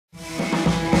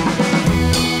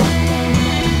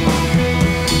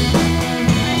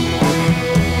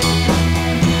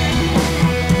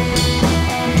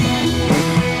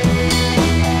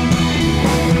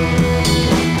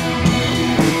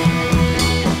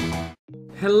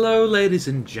Hello ladies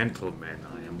and gentlemen,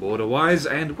 I am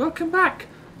BorderWise and welcome back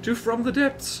to From the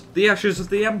Depths, the Ashes of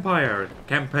the Empire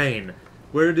campaign,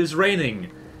 where it is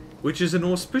raining, which is an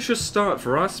auspicious start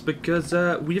for us because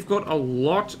we've got a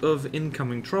lot of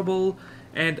incoming trouble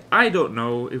and I don't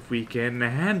know if we can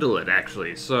handle it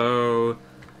actually, so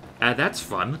that's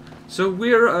fun. So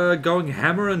we're going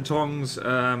hammer and tongs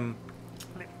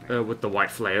with the white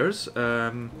flares.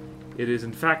 It is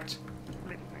in fact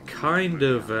kind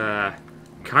of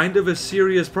a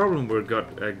serious problem we've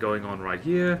got going on right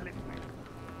here.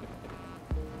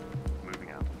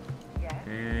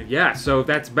 And yeah, so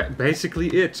that's basically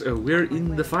it. We're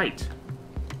in the fight.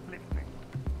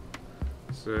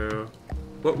 So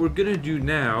what we're gonna do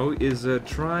now is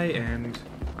try and...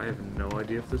 I have no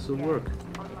idea if this will work.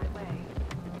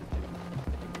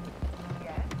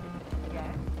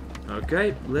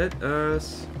 Okay, let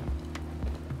us...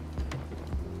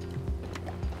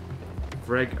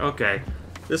 Okay,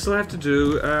 this will have to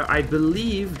do. I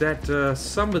believe that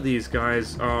some of these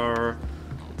guys are...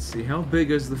 Let's see, how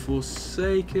big is the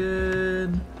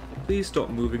Forsaken? Please stop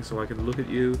moving so I can look at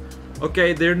you.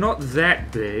 Okay, they're not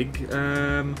that big.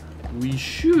 We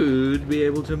should be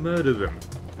able to murder them.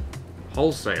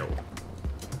 Wholesale.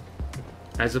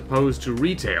 As opposed to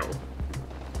retail.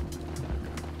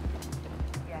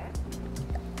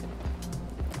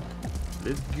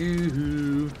 Let's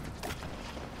go.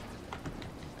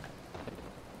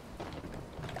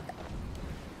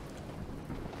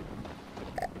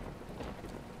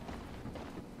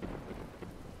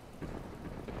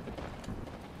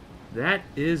 That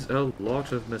is a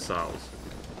lot of missiles.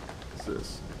 What's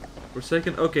this?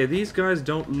 Forsaken. Okay, these guys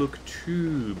don't look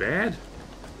too bad.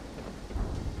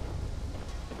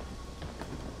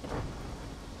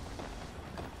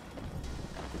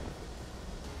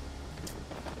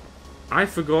 I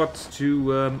forgot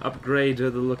to upgrade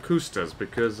the Lacustas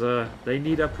because they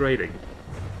need upgrading.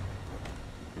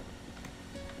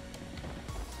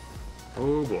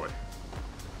 Oh boy.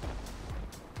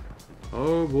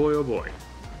 Oh boy, oh boy.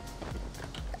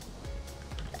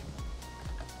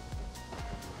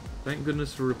 Thank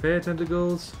goodness for repair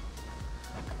tentacles.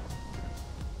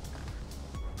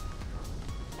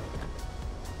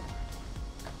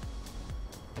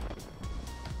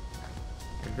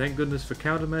 And thank goodness for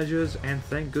countermeasures, and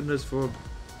thank goodness for...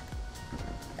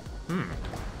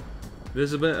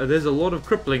 There's a lot of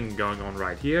crippling going on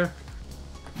right here.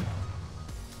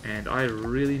 And I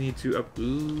really need to up...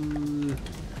 Ooh.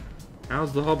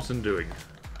 How's the Hobson doing?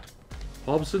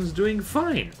 Hobson's doing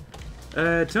fine.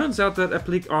 Turns out that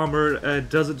Applique Armor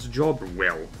does its job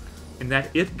well, in that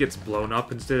it gets blown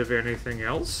up instead of anything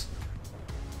else.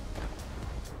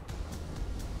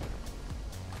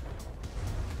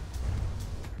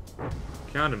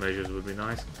 Countermeasures would be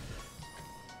nice.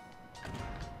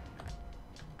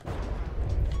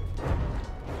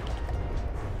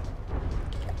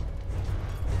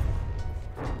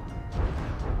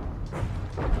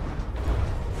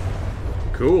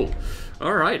 Cool.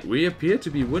 Alright, we appear to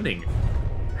be winning.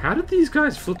 How did these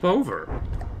guys flip over?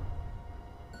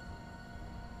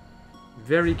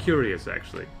 Very curious,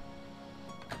 actually.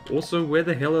 Also, where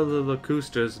the hell are the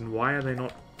Lacustas and why are they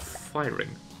not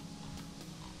firing?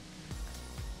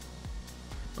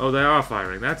 Oh, they are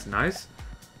firing. That's nice.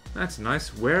 That's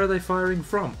nice. Where are they firing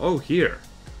from? Oh, here.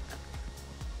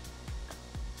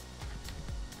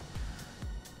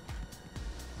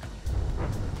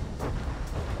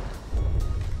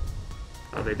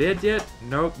 Are they dead yet?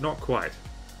 Nope, not quite.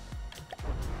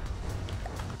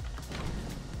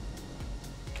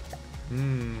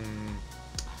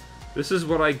 This is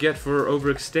what I get for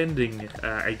overextending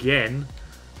again.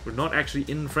 We're not actually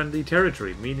in friendly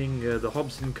territory, meaning the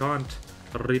Hobson can't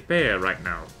repair right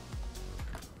now.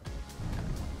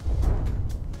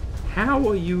 How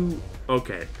are you...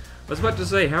 Okay. I was about to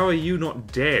say, how are you not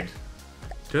dead?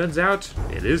 Turns out,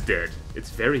 it is dead.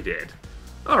 It's very dead.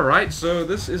 Alright, so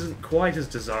this isn't quite as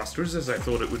disastrous as I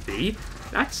thought it would be.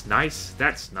 That's nice,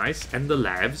 that's nice. And the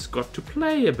labs got to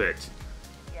play a bit.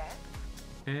 Yes.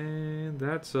 And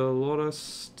that's a lot of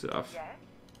stuff. Yes.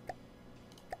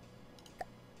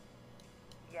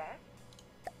 Yes.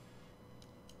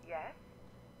 Yes.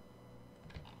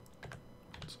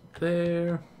 It's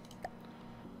there.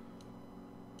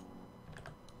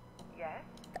 Yes.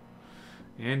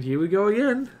 And here we go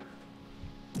again.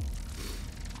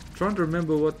 Trying to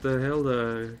remember what the hell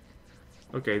the...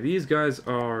 Okay, these guys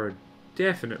are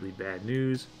definitely bad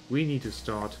news. We need to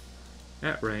start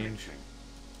at range.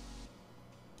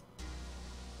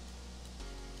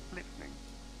 Listening.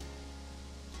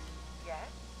 Yes.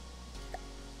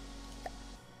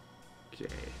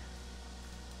 Okay.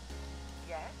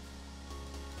 Yes.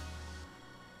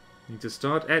 Need to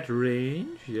start at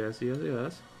range. Yes, yes,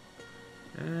 yes.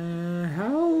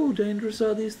 How dangerous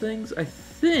are these things? I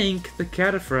think the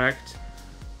cataphract...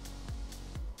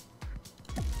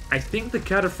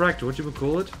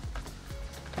 whatchamacallit?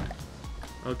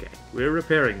 Okay, we're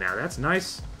repairing now. That's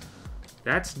nice.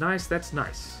 That's nice, that's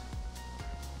nice.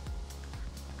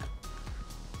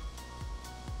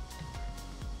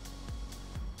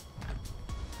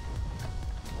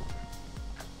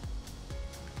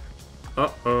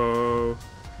 Uh-oh.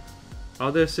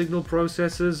 Are there signal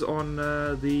processors on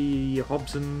the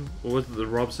Hobson, or the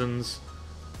Robson's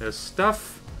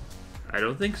stuff? I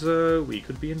don't think so. We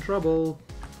could be in trouble.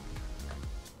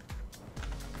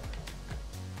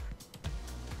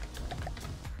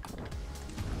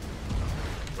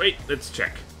 Wait, let's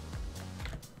check.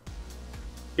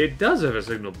 It does have a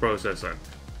signal processor.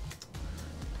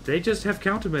 They just have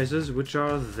countermeasures which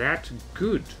are that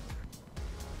good.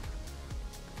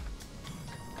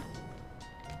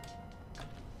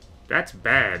 That's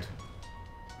bad.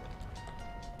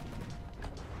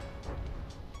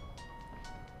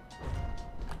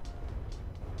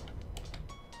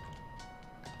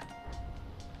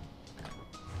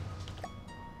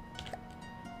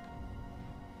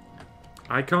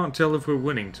 I can't tell if we're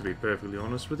winning, to be perfectly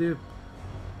honest with you.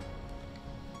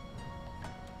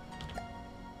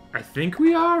 I think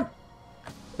we are?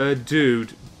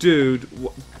 Dude,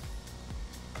 what?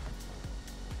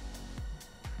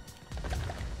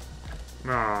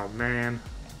 Oh, man.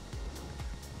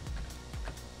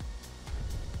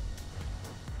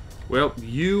 Well,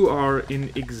 you are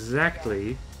in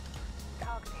exactly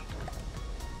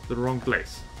the wrong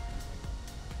place.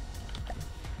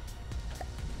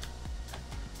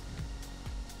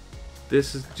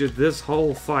 This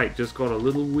whole fight just got a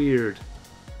little weird.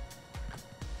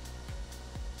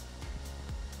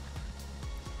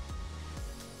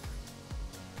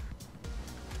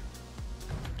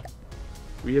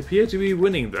 We appear to be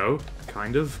winning, though.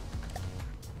 Kind of.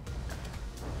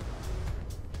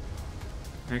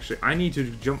 Actually, I need to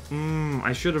jump...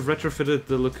 I should have retrofitted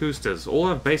the Lacustas. All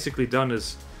I've basically done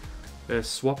is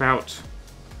swap out...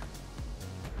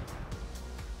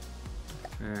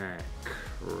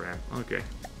 crap. Okay.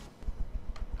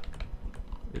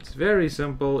 It's very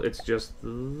simple. It's just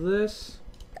this.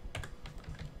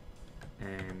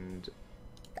 And...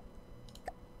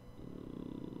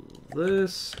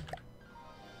 this.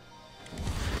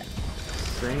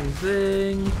 Same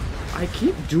thing. I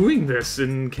keep doing this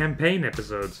in campaign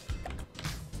episodes.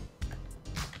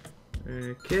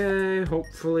 Okay,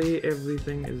 hopefully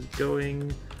everything is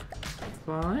going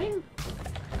fine.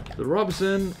 The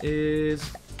Robson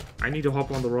is... I need to hop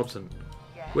on the Robson.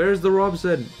 Yes. Where's the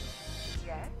Robson?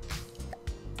 Yes.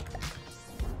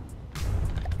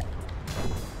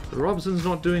 The Robson's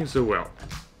not doing so well.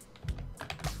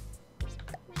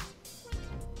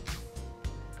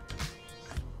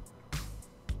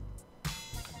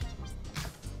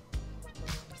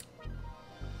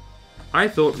 I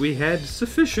thought we had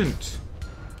sufficient.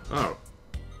 Oh.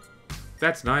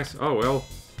 That's nice. Oh, well.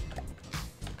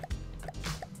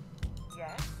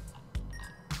 Yes.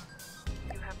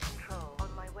 You have control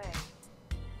on my way.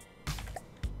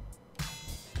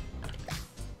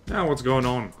 Now what's going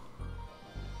on?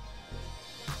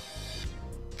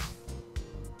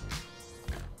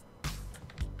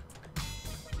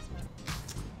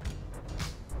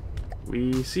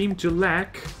 We seem to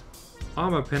lack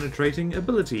armor-penetrating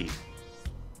ability.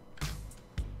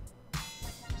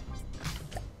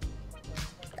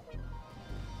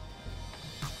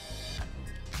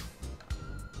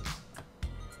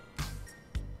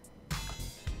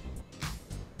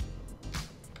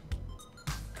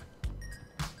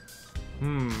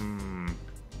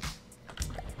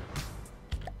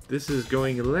 This is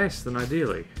going less than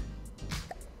ideally.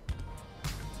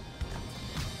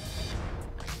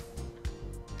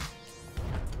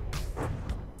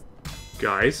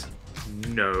 Guys,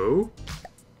 no.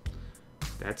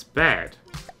 That's bad.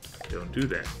 Don't do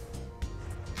that.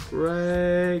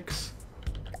 Brakes.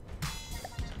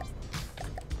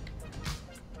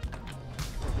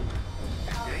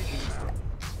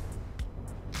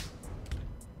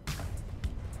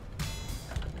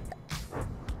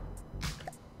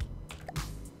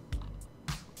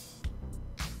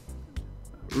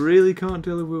 Really can't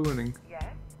tell if we're winning. Yes.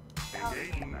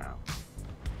 Engaging now.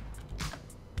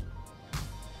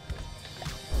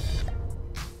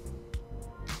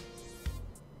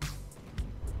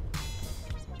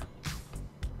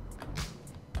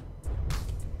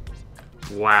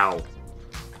 Wow.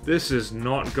 This is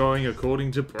not going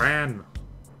according to plan.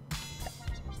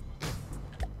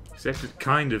 Except it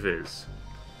kind of is.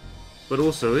 But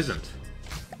also isn't.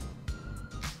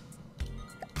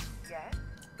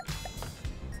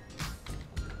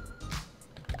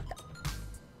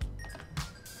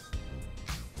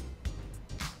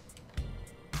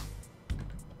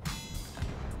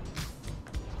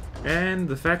 And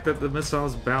the fact that the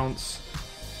missiles bounce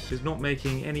is not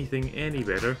making anything any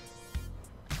better.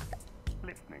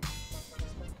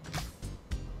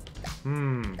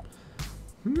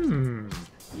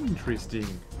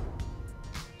 Interesting.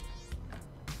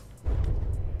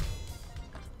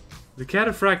 The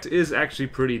cataphract is actually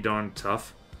pretty darn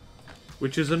tough,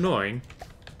 which is annoying.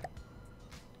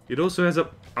 It also has a...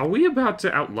 Are we about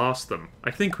to outlast them?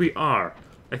 I think we are.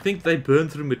 I think they burn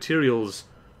through materials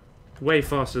way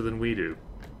faster than we do.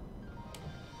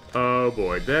 Oh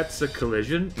boy, that's a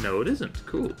collision. No, it isn't.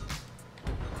 Cool.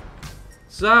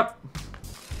 Sup?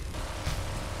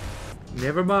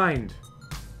 Never mind.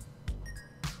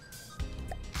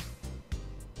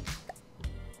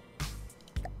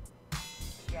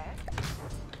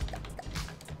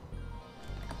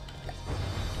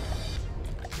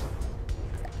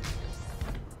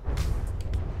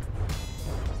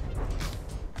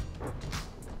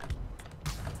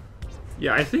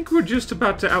 Yeah, I think we're just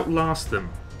about to outlast them.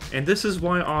 And this is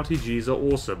why RTGs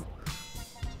are awesome.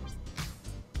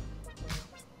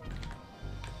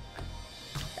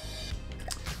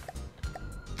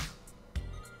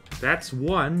 That's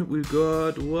one. We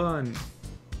got one.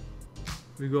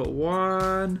 We got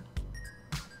one.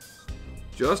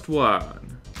 Just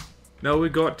one. No, we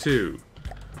got two.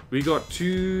 We got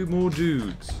two more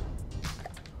dudes.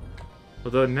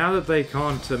 Although now that they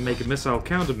can't make missile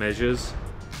countermeasures,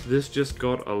 this just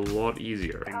got a lot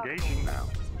easier. Engaging now.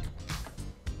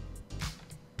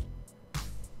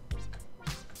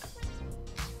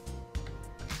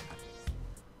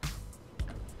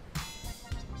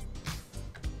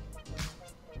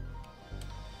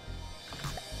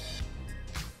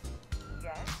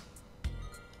 Yes.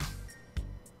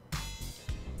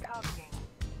 Targeting.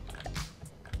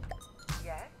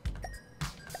 Yes.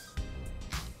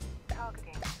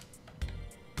 Targeting.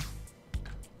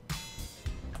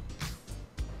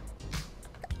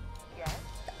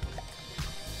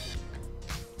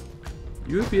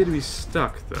 You appear to be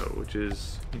stuck, though, which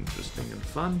is interesting and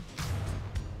fun.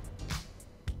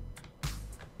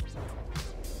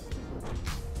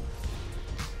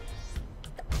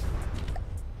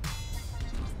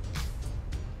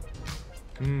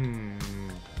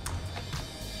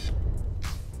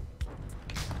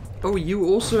 Oh, you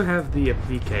also have the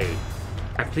applique.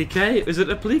 Applique? Is it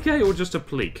applique or just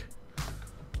applique?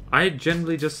 I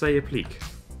generally just say applique.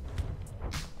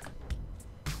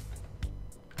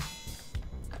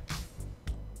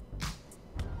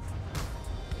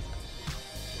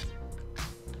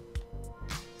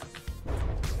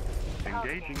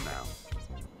 Engaging now.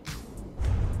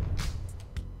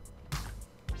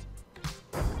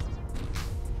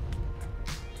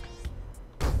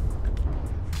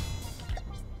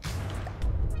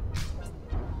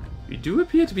 You do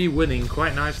appear to be winning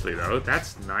quite nicely, though.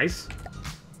 That's nice.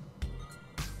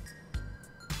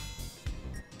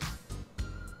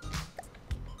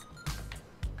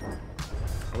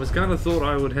 I was kind of thought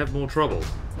I would have more trouble.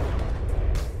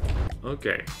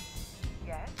 Okay.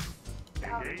 Yes.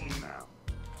 Engaging now.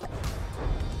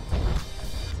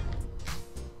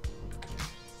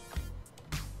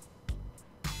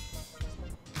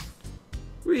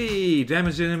 Whee!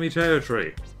 Damaged enemy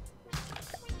territory.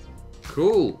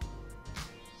 Cool.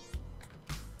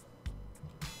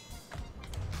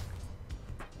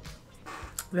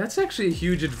 That's actually a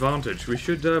huge advantage. We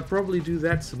should probably do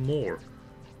that some more.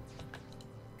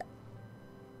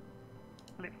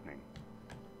 Listening.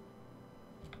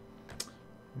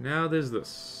 Now there's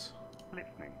this.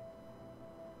 Listening.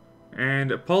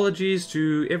 And apologies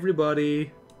to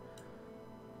everybody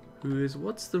who is...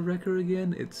 What's the wrecker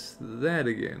again? It's that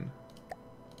again.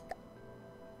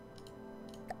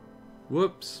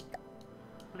 Whoops.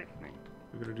 Listening.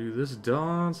 We're gonna do this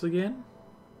dance again.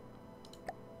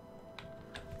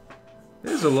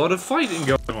 There's a lot of fighting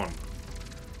going on.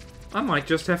 I might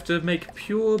just have to make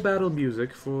pure battle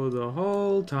music for the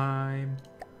whole time.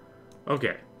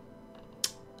 Okay.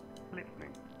 Listening.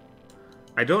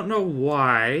 I don't know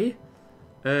why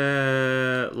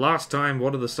last time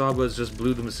one of the Starbirds just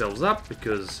blew themselves up,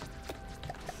 because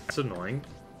that's annoying.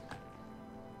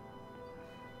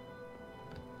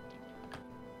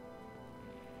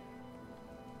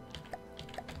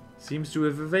 Seems to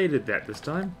have evaded that this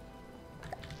time.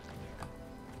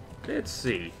 Let's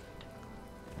see.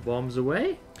 Bombs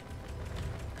away?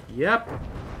 Yep.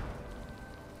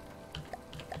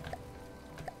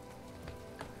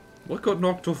 What got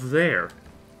knocked off there?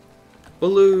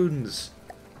 Balloons!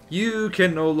 You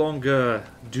can no longer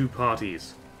do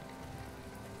parties.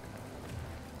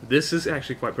 This is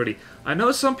actually quite pretty. I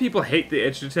know some people hate the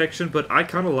edge detection, but I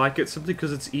kind of like it simply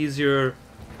because it's easier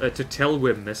to tell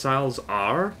where missiles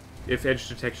are if edge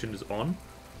detection is on.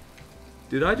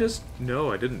 Did I just... No,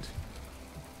 I didn't.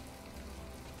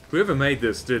 Whoever made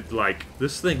this did, like...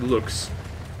 This thing looks,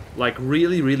 like,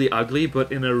 really, really ugly,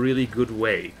 but in a really good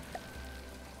way.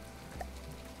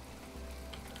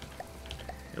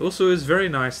 It also is very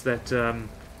nice that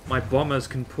my bombers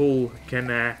can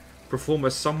perform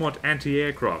a somewhat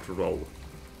anti-aircraft role.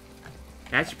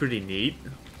 That's pretty neat.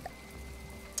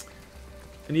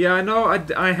 And yeah, I know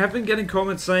I have been getting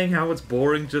comments saying how it's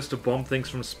boring just to bomb things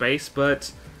from space,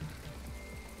 but...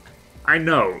 I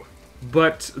know.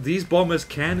 But these bombers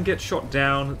can get shot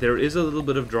down, there is a little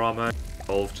bit of drama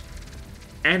involved,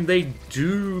 and they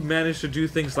do manage to do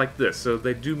things like this, so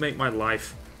they do make my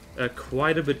life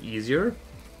quite a bit easier,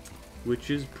 which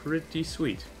is pretty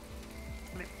sweet.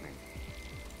 Listening.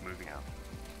 Moving out.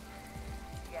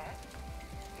 Yes.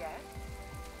 Yes.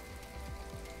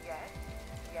 Yes.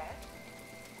 Yes.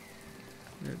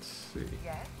 Let's see.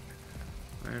 Yes.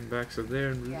 Ironbacks are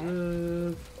there in Yes.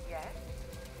 reserve. Yes.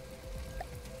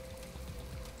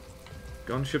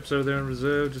 Gunships are there in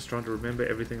reserve, just trying to remember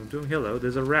everything I'm doing. Hello,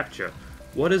 there's a rapture.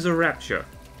 What is a rapture?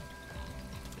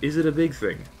 Is it a big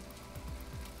thing?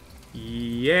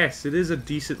 Yes, it is a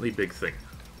decently big thing.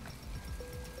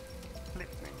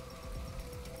 Listening.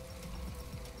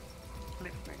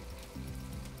 Listening.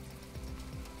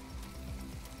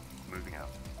 Moving out.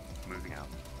 Moving out.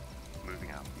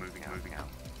 Moving out. Moving out. Moving out.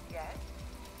 Yes.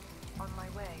 On my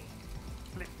way.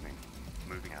 Listening.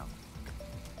 Moving out.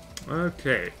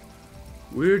 Okay.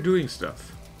 We're doing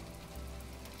stuff.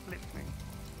 Listening.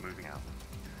 Moving out.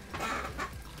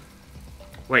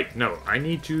 Wait, no, I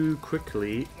need to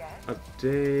quickly Yes.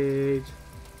 update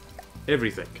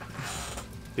everything.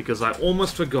 Because I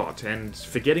almost forgot, and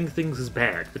forgetting things is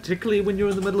bad, particularly when you're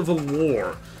in the middle of a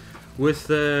war with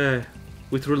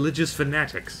religious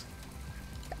fanatics.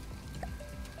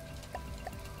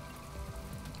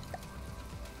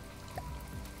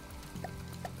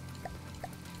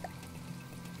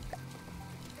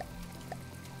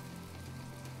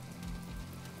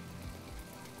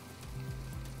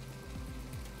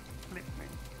 Listening.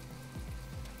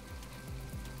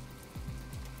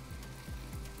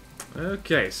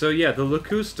 Okay, so yeah, the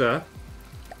Locusta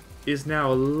is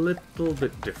now a little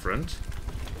bit different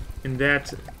in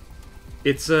that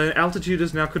its altitude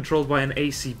is now controlled by an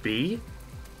ACB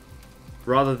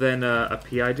rather than a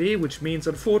PID, which means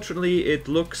unfortunately it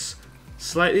looks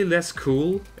slightly less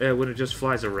cool when it just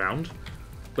flies around,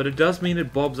 but it does mean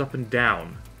it bobs up and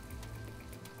down,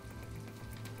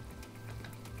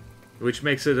 which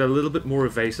makes it a little bit more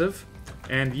evasive.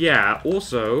 And yeah,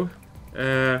 also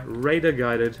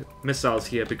radar-guided missiles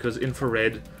here, because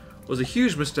infrared was a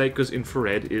huge mistake, because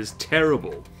infrared is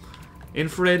terrible.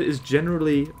 Infrared is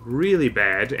generally really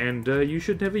bad, and you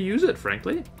should never use it,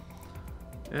 frankly.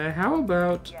 How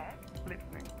about... Yes.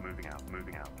 Listening. Moving out.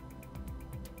 Moving out.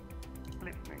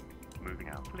 Listening. Moving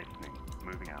out. Listening.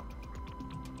 Moving out.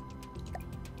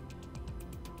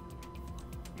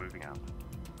 Moving out.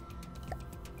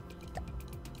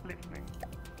 Listening.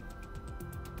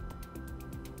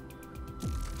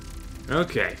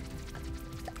 Okay.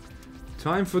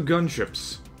 Time for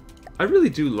gunships. I really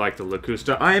do like the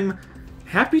Locusta. I'm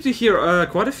happy to hear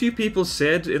quite a few people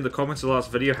said in the comments of the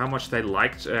last video how much they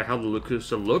liked how the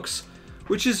Locusta looks,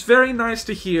 which is very nice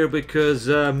to hear, because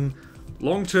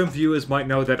long-term viewers might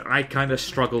know that I kind of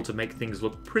struggle to make things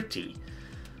look pretty.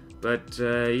 But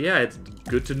yeah, it's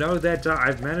good to know that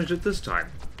I've managed it this time.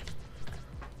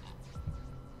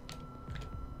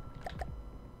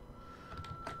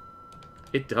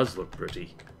 It does look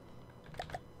pretty.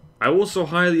 I also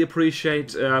highly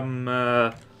appreciate one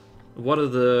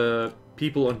of the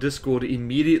people on Discord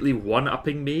immediately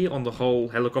one-upping me on the whole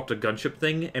helicopter gunship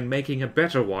thing and making a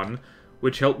better one,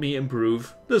 which helped me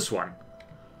improve this one.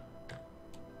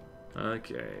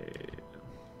 Okay.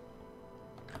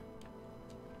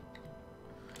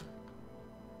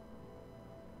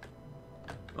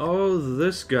 Oh,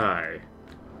 this guy.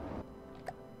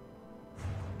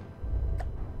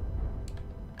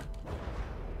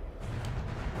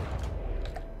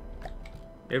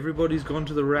 Everybody's gone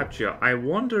to the Rapture. I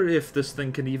wonder if this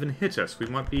thing can even hit us. We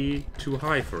might be too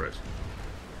high for it.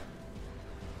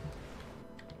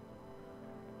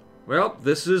 Well,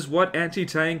 this is what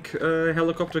anti-tank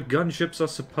helicopter gunships are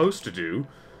supposed to do,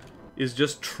 is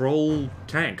just troll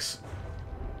tanks.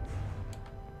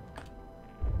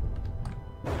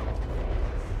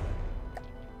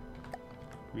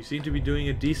 We seem to be doing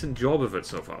a decent job of it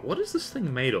so far. What is this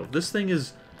thing made of? This thing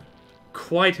is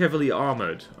quite heavily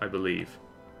armored, I believe.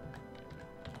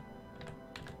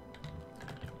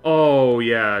 Oh,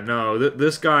 yeah, no,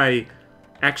 this guy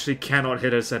actually cannot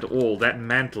hit us at all. That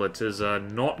mantlet is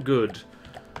not good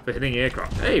for hitting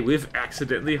aircraft. Hey, we've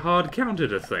accidentally hard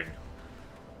counted a thing.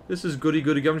 This is goody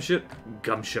goody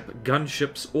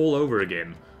gunships all over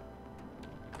again.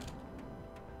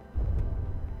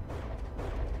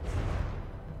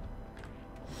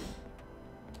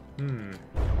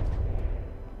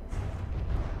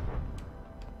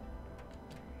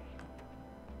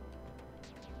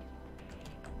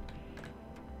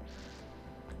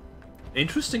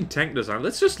 Interesting tank design.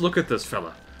 Let's just look at this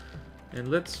fella.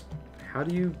 And let's... How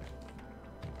do you...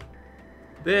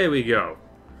 There we go.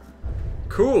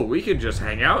 Cool, we can just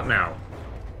hang out now.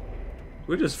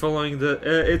 We're just following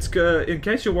the... in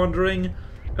case you're wondering,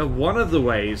 one of the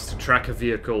ways to track a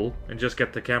vehicle, and just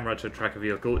get the camera to track a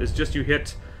vehicle, is just you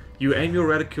aim your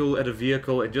reticle at a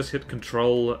vehicle and just hit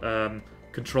control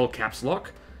caps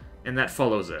lock, and that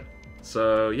follows it.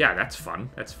 So, yeah, that's fun.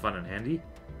 That's fun and handy.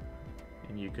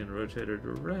 And you can rotate it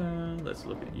around. Let's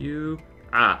look at you.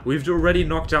 Ah, we've already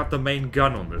knocked out the main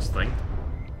gun on this thing.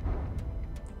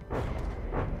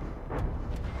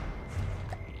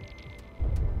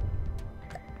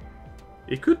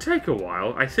 It could take a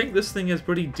while. I think this thing has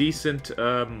pretty decent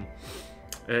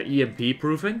EMP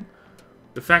proofing.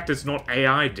 The fact it's not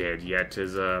AI dead yet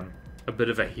is a bit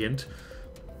of a hint.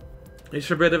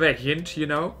 It's a bit of a hint, you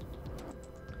know?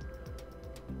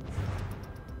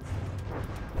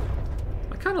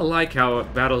 I kind of like how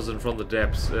it battles in From the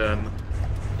Depths.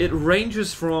 It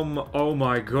ranges from, oh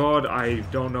my god, I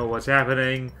don't know what's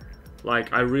happening,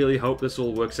 like, I really hope this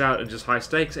all works out, and just high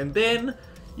stakes, and then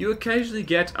you occasionally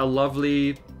get a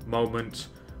lovely moment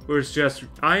where it's just,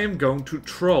 I am going to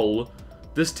troll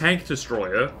this tank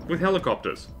destroyer with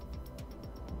helicopters.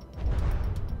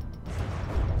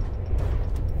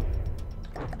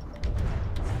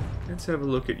 Let's have a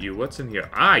look at you. What's in here?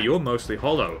 Ah, you're mostly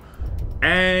hollow.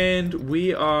 And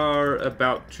we are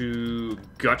about to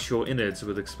gut your innards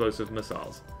with explosive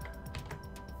missiles.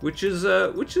 Which is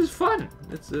fun.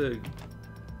 It's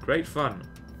great fun.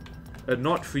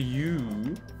 Not for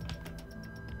you.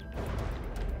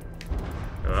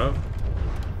 Hello?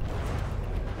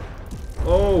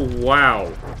 Oh,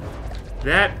 wow.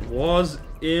 That was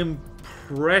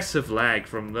impressive lag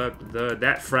from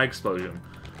that frag explosion.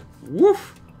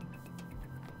 Woof!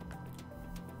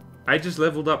 I just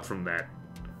leveled up from that.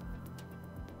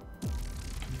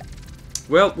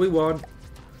 Well, we won.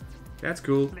 That's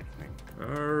cool.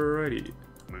 Alrighty.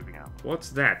 Moving out.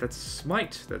 What's that? That's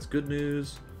Smite. That's good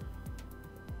news.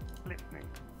 Listening.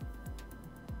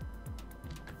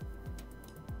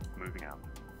 Moving out.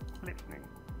 Listening.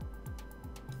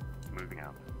 Moving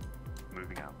out.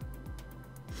 Moving out.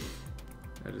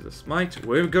 That is a Smite.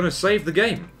 We're gonna save the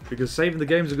game, because saving the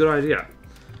game is a good idea.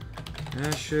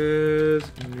 Ashes,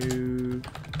 new,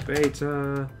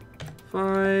 beta,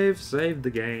 5, save the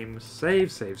game,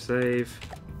 save.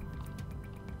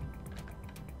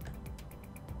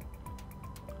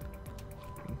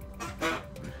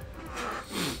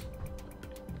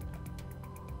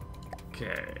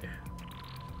 Okay.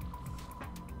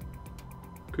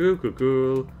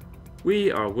 Cool.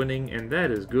 We are winning, and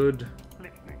that is good.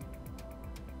 Listening.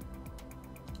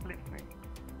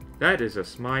 That is a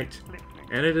Smite.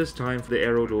 And it is time for the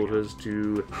Arrow Daughters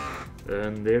to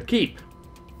earn their keep.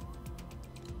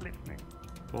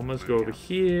 Bombers go over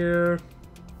here.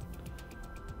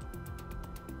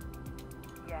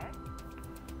 Yes.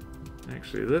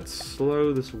 Actually, let's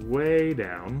slow this way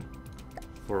down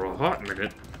for a hot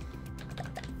minute.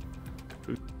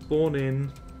 To spawn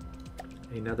in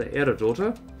another Arrow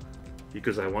Daughter,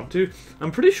 because I want to.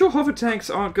 I'm pretty sure hover tanks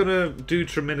aren't gonna do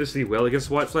tremendously well against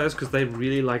White Flares because they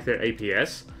really like their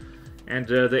APS. And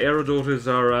the Arrow Daughters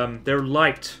are, they're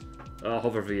light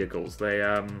hover vehicles. They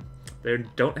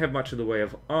don't have much in the way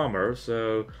of armor,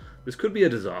 so this could be a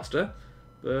disaster.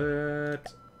 But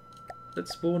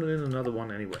let's spawn in another one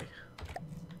anyway.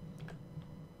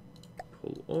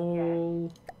 Pull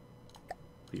all.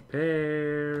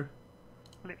 Prepare.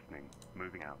 Listening.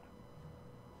 Moving out.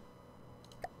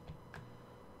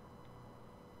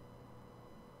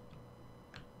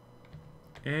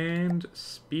 And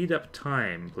speed up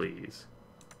time, please.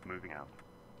 Moving out.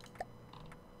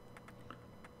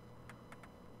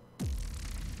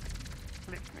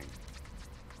 Listening.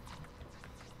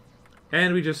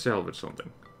 And we just salvaged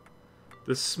something.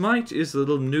 The Smite is the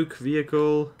little nuke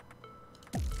vehicle.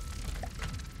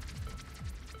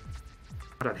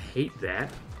 God, I'd hate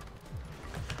that.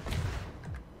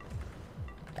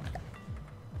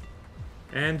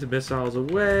 And missiles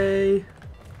away.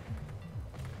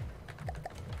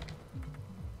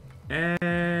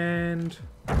 And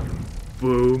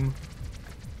boom.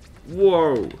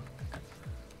 Whoa.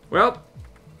 Well,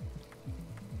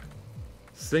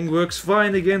 this thing works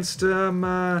fine against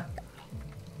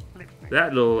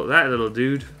That little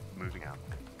dude. Moving out.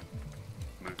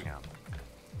 Moving out.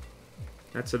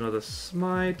 That's another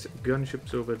smite.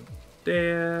 Gunship's over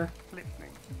there.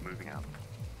 Listening. Moving out.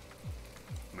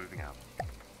 Moving out.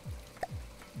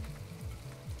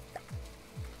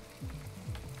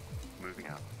 Moving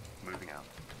out. Moving out.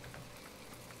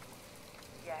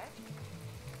 Yes.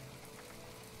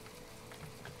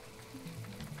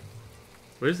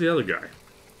 Where's the other guy?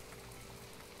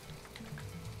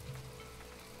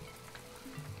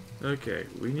 Okay,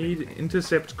 we need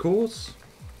intercept course.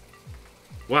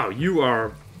 Wow, you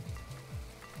are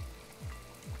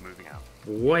Moving out.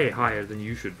 way higher than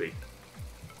you should be.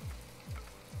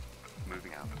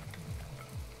 Moving out.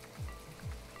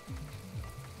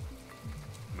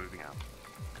 Moving out.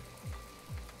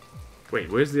 Wait,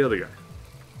 where's the other guy?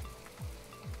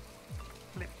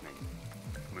 Listening.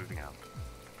 Moving out.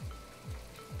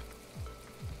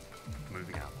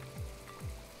 Moving out.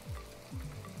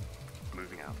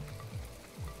 Moving out.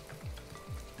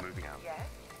 Moving out. Yes.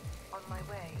 On my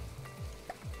way.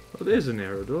 Oh, there's an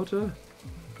arrow daughter.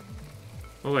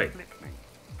 Oh wait, Listening.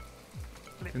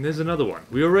 and there's another one.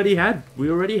 We already had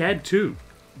two.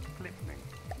 Listening.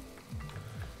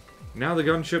 Now the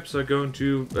gunships are going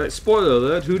to... spoiler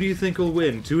alert, who do you think will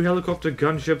win? 2 helicopter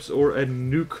gunships or a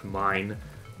nuke mine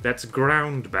that's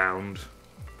ground-bound?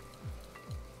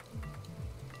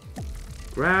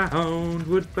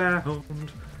 Groundward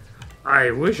bound.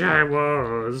 I wish I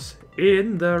was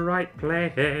in the right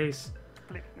place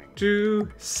Listening. to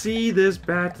see this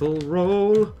battle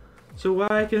roll, so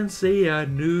I can see a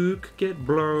nuke get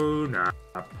blown up.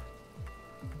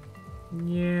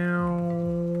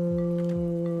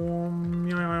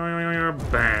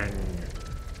 Bang.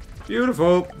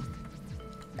 Beautiful.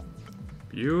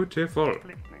 Beautiful.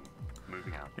 Listening.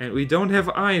 Moving out. And we don't have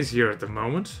eyes here at the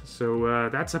moment, so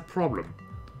that's a problem.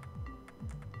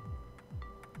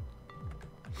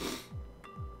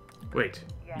 Wait,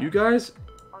 you guys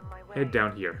On my way. head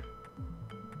down here.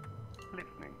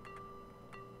 Listening.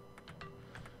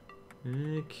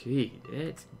 Okay,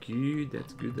 that's good,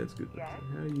 that's good, that's good. Yes.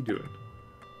 How are you doing?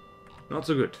 Not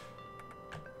so good.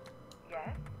 Yes.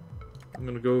 I'm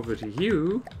gonna go over to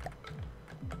you.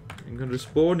 I'm gonna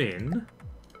spawn in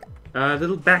a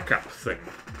little backup thing.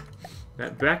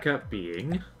 That backup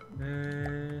being...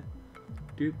 doop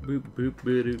boop boop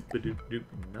boop boop doop.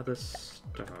 Another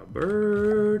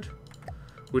Starbird.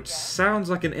 Which sounds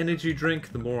like an energy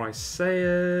drink the more I say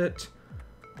it.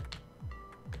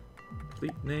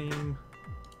 Fleet name.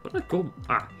 What did I call?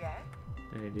 Ah. Yes.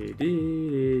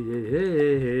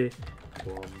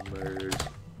 Bombers.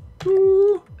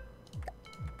 Ooh.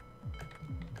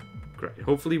 Great.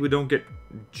 Hopefully we don't get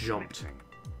jumped. Listening.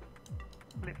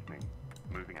 Listening.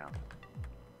 Moving out.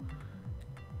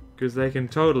 Because they can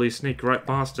totally sneak right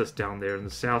past us down there in the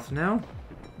south now.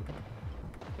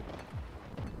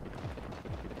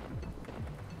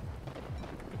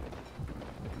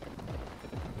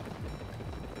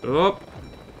 Oh.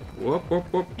 Whoop,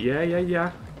 whoop, whoop. Yeah, yeah,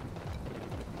 yeah.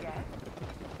 Yes.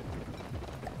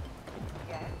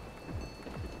 Yes.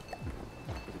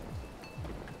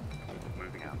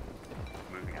 Moving out.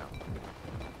 Moving out.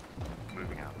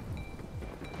 Moving out.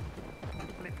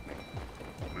 Listening.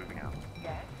 Moving out.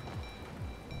 Yes.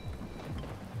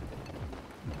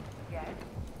 Yes.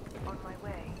 On my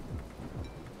way.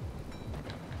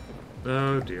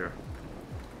 Oh dear.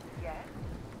 Yes.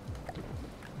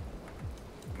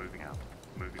 Moving out.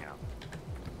 Moving out.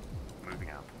 Moving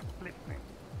out. Listening.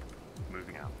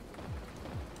 Moving out.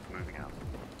 Moving out.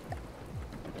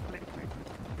 Listening.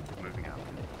 Moving out.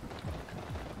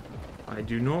 I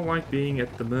do not like being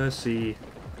at the mercy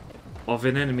of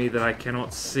an enemy that I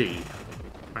cannot see.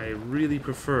 I really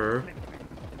prefer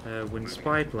Listening. when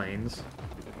spy planes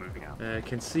Moving out.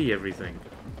 can see everything.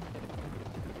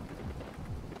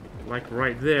 Like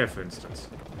right there, for instance.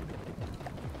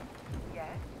 Yes.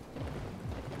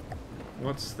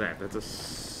 What's that? That's a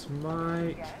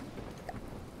smite. Yes.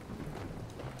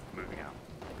 Moving out.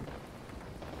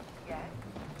 Yes.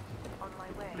 On my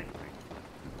way. Listening.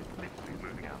 Listening.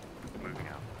 Moving out. Moving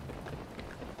out.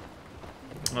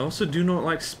 I also do not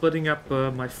like splitting up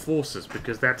my forces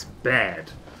because that's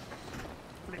bad.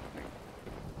 Listening.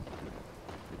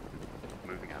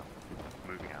 Moving out.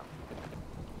 Moving out.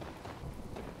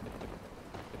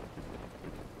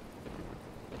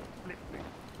 Listening.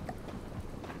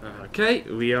 Okay,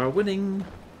 we are winning.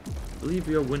 I believe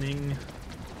we are winning.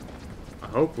 I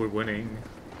hope we're winning.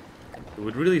 It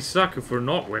would really suck if we're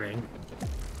not winning.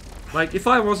 Like, if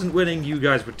I wasn't winning, you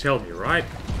guys would tell me, right?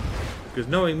 Because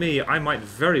knowing me, I might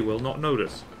very well not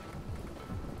notice.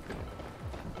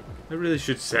 I really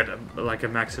should set like a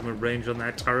maximum range on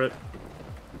that turret.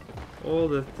 All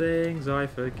the things I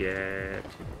forget.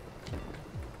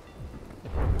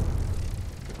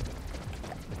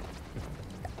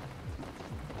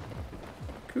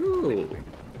 Cool.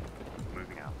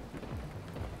 Moving out.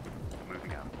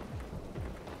 Moving out.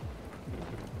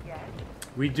 Yes.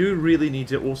 We do really need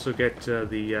to also get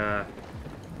the,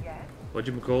 Yes.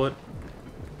 whatchamacallit?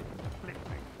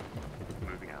 Listening.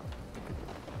 Moving out.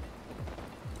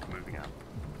 Moving out.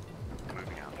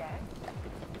 Moving out. Yes.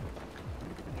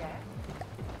 Yes.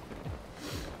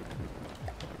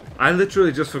 I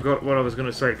literally just forgot what I was going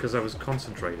to say because I was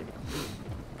concentrating.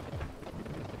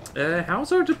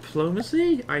 How's our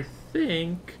diplomacy? I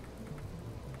think...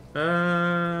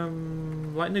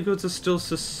 lightning goods are still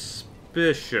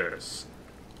suspicious.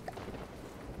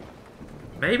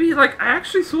 Maybe, like, I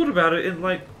actually thought about it and,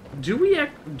 like, do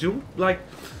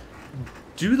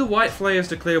the white flayers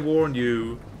declare war on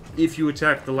you if you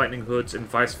attack the lightning hoods and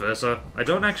vice versa? I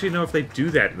don't actually know if they do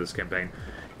that in this campaign.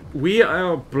 We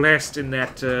are blessed in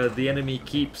that the enemy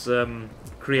keeps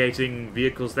creating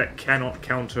vehicles that cannot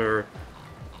counter...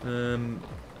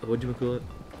 what do you call it?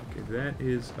 Okay, that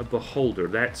is a beholder.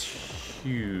 That's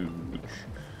huge.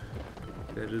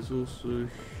 That is also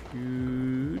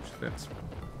huge. That's...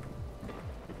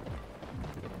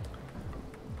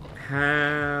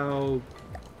 How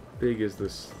big is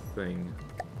this thing?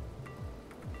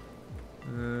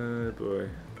 Boy.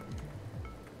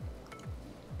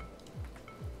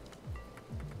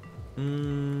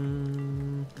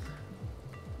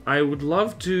 I would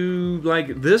love to,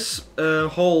 like, this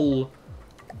whole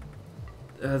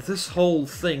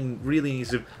thing really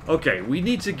needs to... Okay, we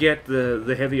need to get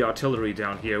the heavy artillery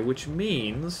down here, which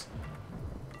means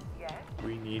Yes.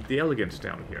 we need the elegant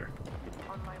down here,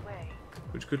 On my way.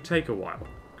 which could take a while,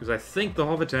 because I think the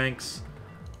hover tanks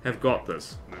have got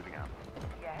this. Moving out.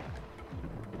 Yes.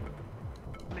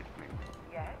 Listening.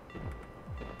 Yes.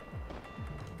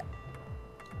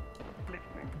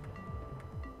 Listening.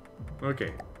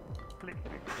 Okay,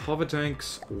 Listening. hover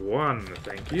tanks 1,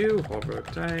 thank you. Hover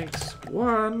tanks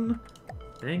 1,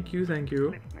 thank you, thank you.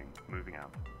 Listening. Moving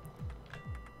out.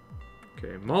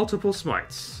 Okay, multiple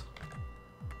smites,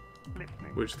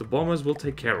 Listening. which the bombers will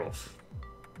take care of.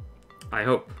 I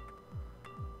hope.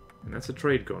 And that's a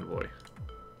trade convoy.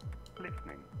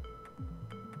 Listening.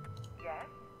 Yes.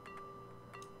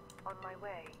 On my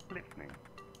way. Listening.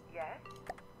 Yes.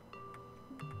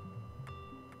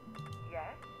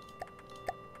 Yes.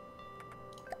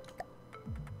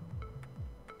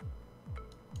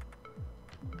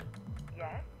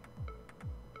 Yes.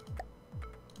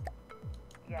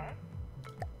 Yes.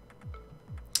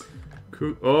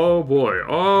 Cool. Oh boy.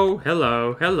 Oh,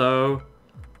 hello, hello,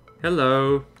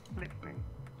 hello. Listening.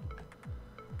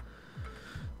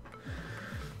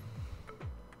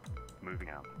 Moving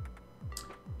out.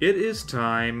 It is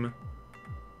time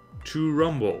to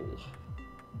rumble.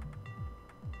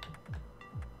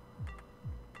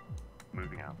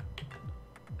 Moving out.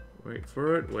 Wait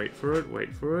for it, wait for it,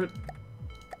 wait for it.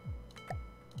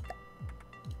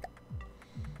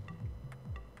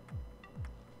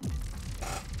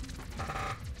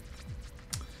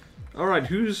 Alright,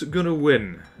 who's gonna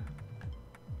win?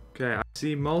 Okay, I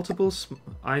see multiple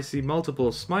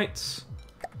smites.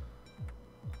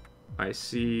 I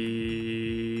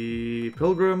see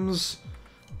pilgrims.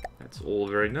 That's all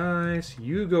very nice.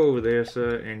 You go over there,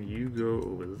 sir, and you go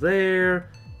over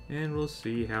there. And we'll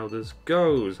see how this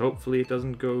goes. Hopefully it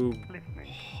doesn't go Listening.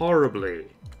 horribly.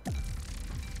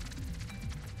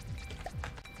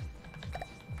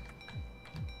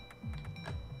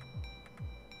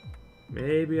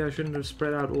 Maybe I shouldn't have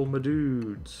spread out all my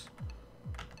dudes.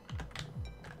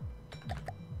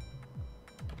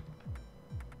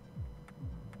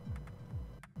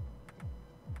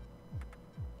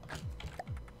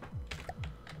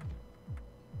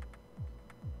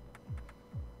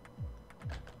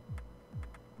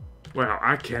 Wow,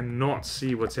 I cannot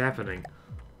see what's happening.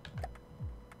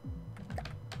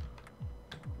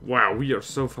 Wow, we are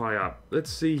so far up. Let's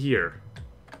see here.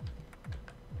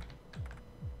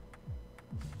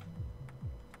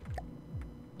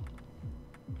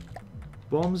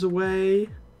 Bombs away.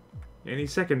 Any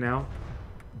second now.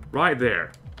 Right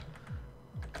there.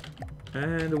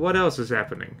 And what else is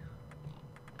happening?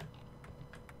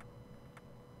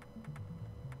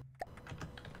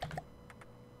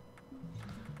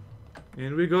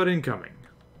 And we got incoming.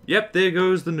 Yep, there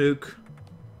goes the nuke.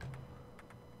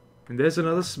 And there's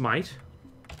another smite.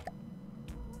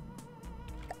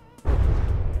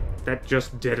 That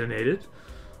just detonated.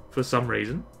 For some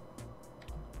reason.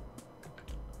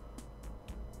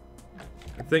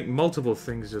 I think multiple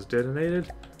things just detonated.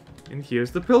 And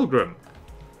here's the pilgrim.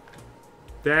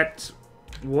 That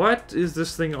What is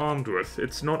this thing armed with?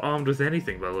 It's not armed with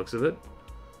anything by the looks of it.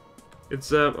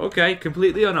 It's, okay,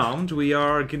 completely unarmed. We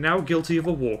are now guilty of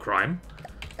a war crime.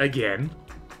 Again.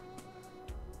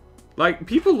 Like,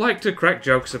 people like to crack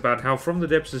jokes about how From the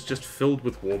Depths is just filled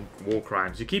with war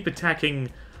crimes. You keep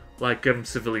attacking, like,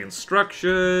 civilian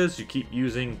structures, you keep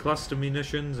using cluster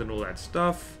munitions and all that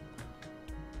stuff.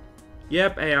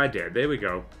 Yep, AI dead. There we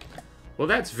go. Well,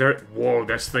 that's very... Whoa,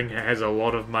 this thing has a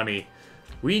lot of money.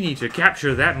 We need to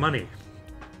capture that money.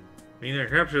 We need to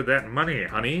capture that money,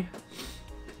 honey.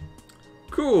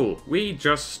 Cool. We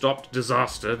just stopped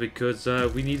disaster because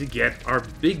we need to get our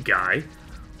big guy,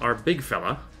 our big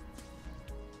fella.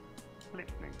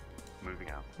 Listening. Moving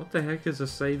out. What the heck is a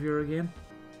savior again?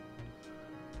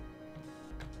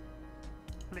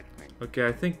 Listening. Okay,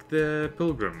 I think the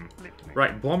pilgrim. Listening.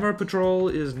 Right, bomber patrol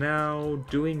is now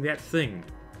doing that thing.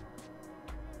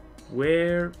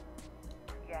 Where?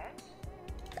 Yes.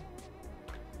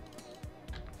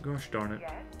 Gosh darn it.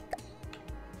 Yes.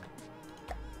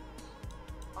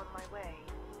 On my way.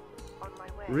 On my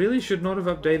way. Really should not have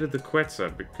updated the Quetzal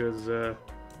because, On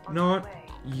not my way.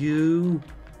 you.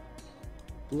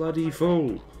 Bloody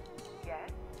fool. Yes.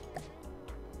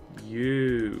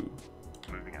 You.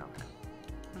 Moving out.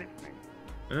 Listening.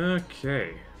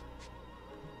 Okay.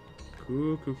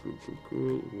 Cool, cool, cool, cool,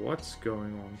 cool. What's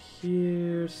going on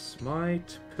here?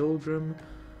 Smite, Pilgrim,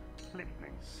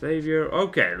 Listening. Savior.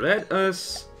 Okay,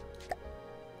 let's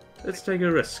take a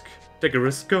risk. Take a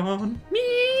risk on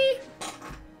me.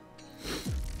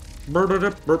 Burp,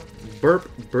 burp, burp,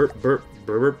 burp, burp, burp,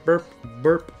 burp, burp,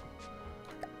 burp,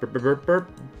 burp, burp, burp,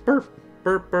 burp,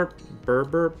 burp,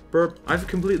 burp, burp, burp. I've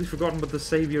completely forgotten what the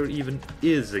Savior even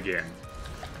is again.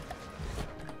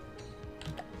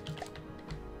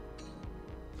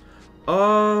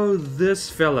 Oh, this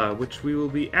fella, which we will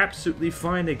be absolutely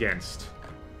fine against.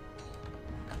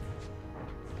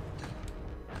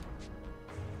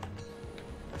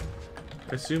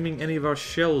 Assuming any of our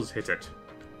shells hit it.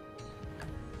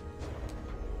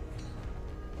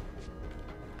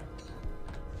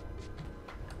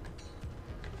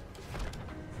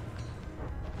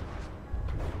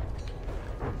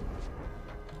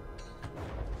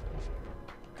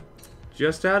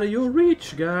 Just out of your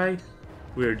reach, guy.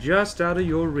 We're just out of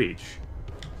your reach.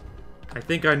 I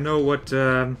think I know what,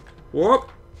 whoop!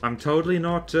 I'm totally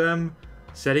not,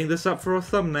 setting this up for a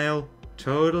thumbnail.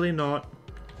 Totally not.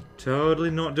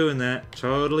 Totally not doing that.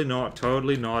 Totally not.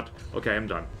 Totally not. Okay, I'm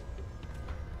done.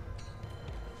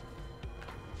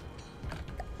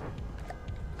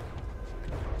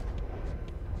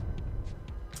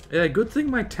 Yeah, good thing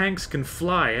my tanks can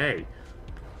fly, eh?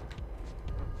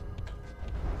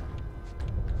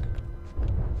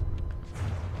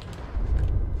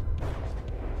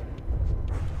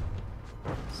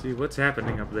 See what's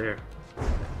happening up there.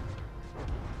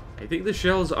 I think the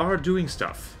shells are doing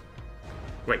stuff.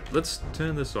 Wait, let's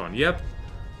turn this on. Yep,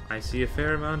 I see a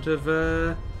fair amount of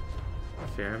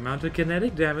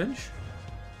kinetic damage.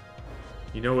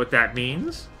 You know what that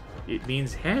means? It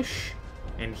means Hesh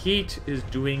and Heat is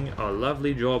doing a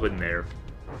lovely job in there.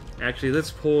 Actually,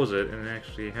 let's pause it and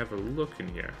actually have a look in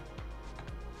here.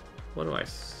 What do I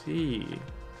see?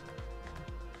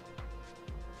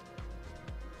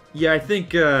 Yeah, I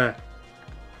think, if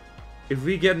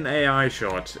we get an AI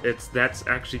shot, that's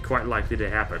actually quite likely to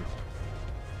happen.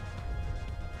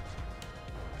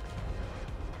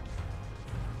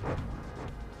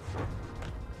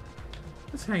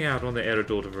 Let's hang out on the air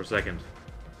daughter for a second.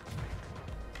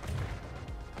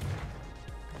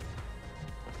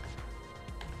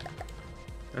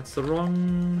 That's the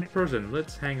wrong person.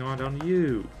 Let's hang out on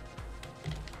you.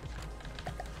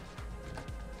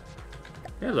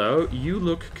 Hello, you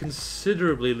look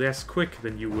considerably less quick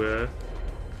than you were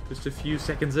just a few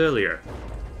seconds earlier.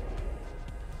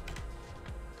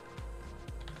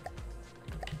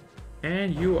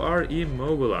 And you are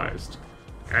immobilized.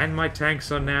 And my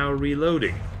tanks are now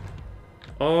reloading.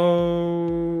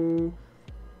 Oh...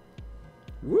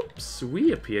 Whoops,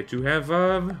 we appear to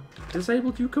have,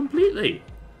 disabled you completely.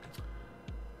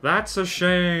 That's a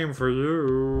shame for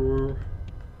you.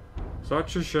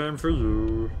 Such a shame for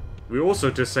you. We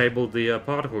also disabled the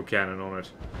particle cannon on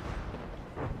it.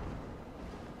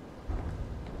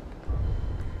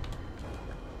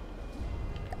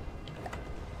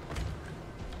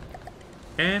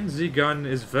 And the gun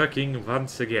is working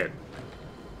once again.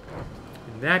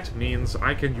 And that means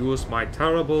I can use my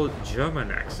terrible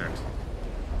German accent.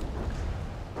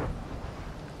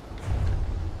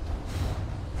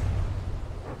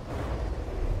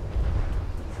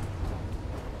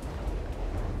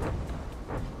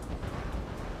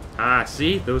 Ah,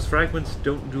 see? Those fragments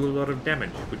don't do a lot of damage,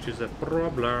 which is a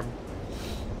problem.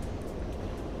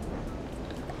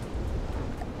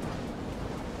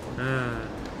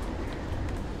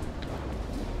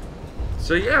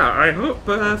 So yeah, I hope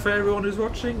for everyone who's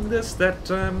watching this that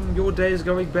your day is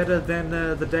going better than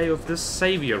the day of this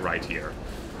savior right here.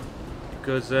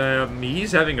 Because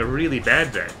he's having a really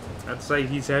bad day. I'd say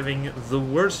he's having the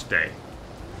worst day.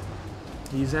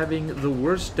 He's having the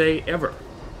worst day ever.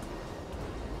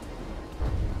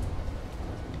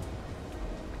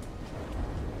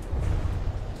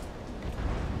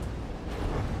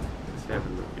 Let's have a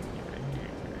look in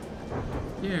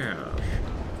here. Yeah.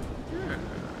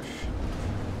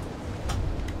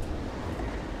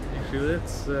 Actually,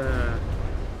 let's see.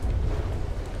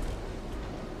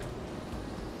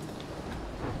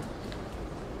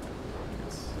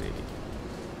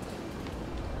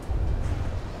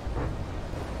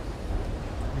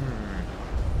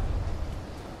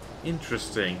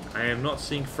 Interesting. I am not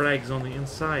seeing frags on the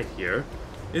inside here.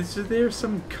 Is there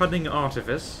some cunning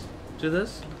artifice to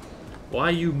this? Why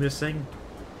are you missing?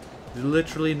 There's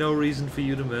literally no reason for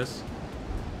you to miss.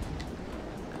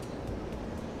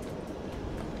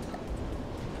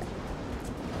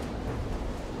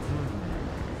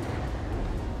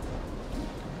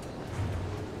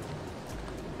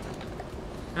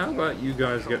 How about you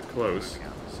guys get close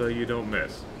so you don't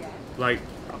miss? Like,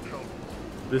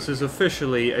 this is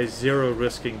officially a zero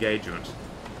risk engagement.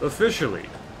 Officially.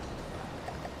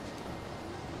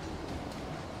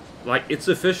 Like, it's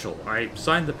official. I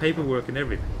signed the paperwork and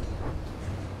everything.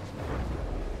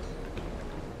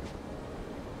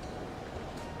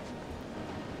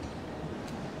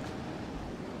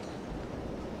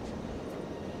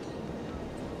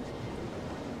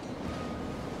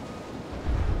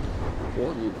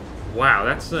 Wow,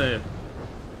 that's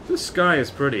this sky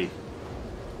is pretty.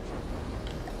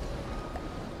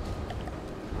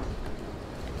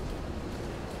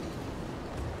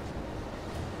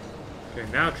 Okay,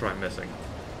 now try missing.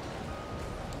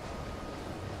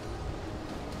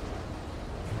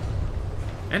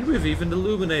 And we've even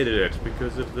illuminated it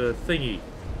because of the thingy.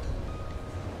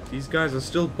 These guys are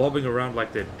still bobbing around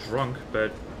like they're drunk,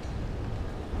 but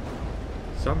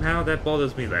somehow that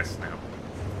bothers me less now.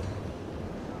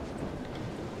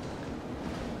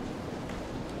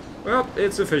 Well,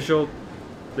 it's official.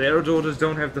 The Air Daughters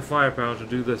don't have the firepower to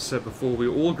do this before we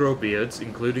all grow beards,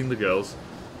 including the girls.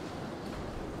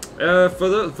 For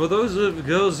those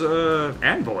girls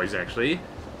and boys, actually,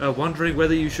 wondering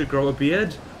whether you should grow a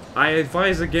beard, I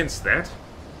advise against that.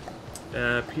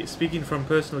 Speaking from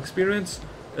personal experience,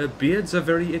 beards are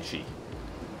very itchy.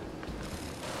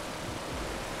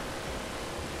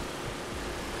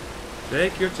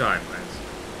 Take your time, lads.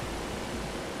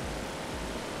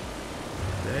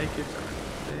 Take your time.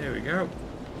 There we go.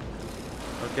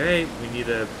 Okay, we need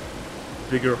a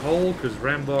bigger hole, because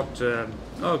Rambot...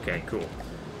 okay, cool.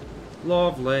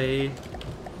 Lovely.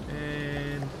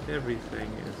 And everything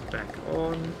is back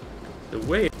on the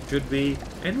way it should be,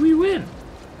 and we win!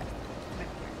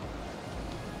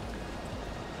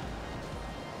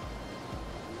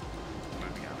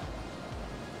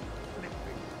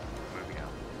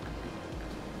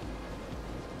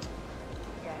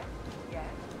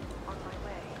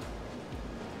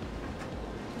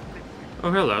 Oh,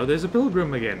 hello, there's a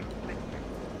pilgrim again.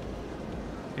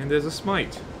 And there's a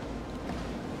smite.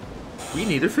 We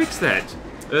need to fix that.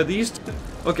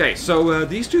 Okay, so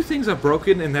these two things are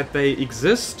broken in that they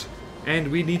exist, and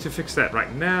we need to fix that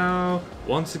right now.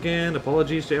 Once again,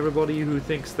 apologies to everybody who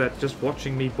thinks that just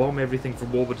watching me bomb everything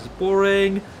from orbit is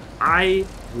boring. I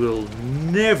will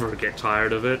never get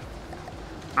tired of it.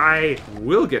 I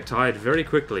will get tired very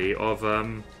quickly of,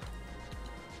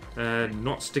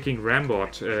 not sticking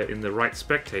Rambot in the right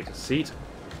spectator seat.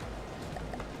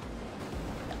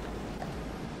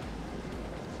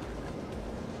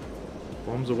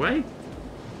 Bombs away.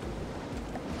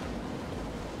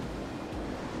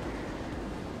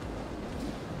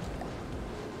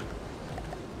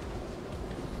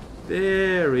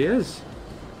 There he is.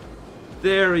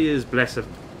 There he is, bless him.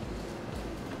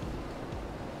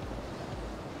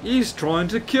 He's trying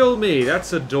to kill me.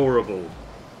 That's adorable.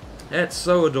 That's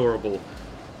so adorable.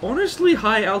 Honestly,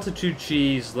 high altitude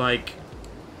cheese, like,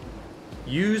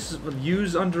 use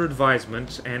under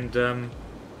advisement and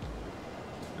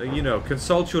you know,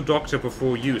 consult your doctor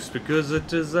before use, because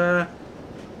it is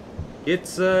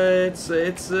it's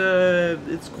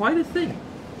quite a thing.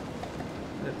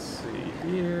 Let's see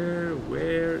here.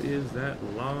 Where is that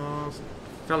last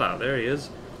fella? There he is.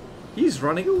 He's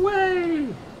running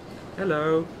away.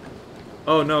 Hello.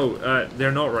 Oh no,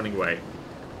 they're not running away.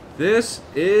 This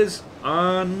is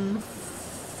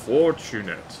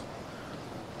unfortunate.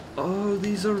 Oh,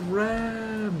 these are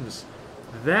rams.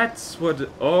 That's what...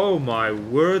 Oh my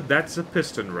word, that's a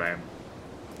piston ram.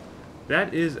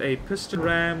 That is a piston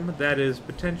ram that is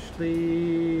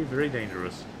potentially very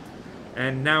dangerous.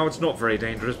 And now it's not very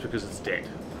dangerous because it's dead.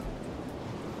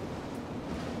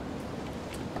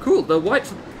 Cool, the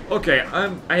white... Okay,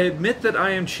 I admit that I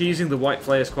am cheesing the white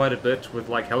flares quite a bit with,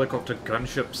 like, helicopter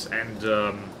gunships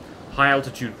and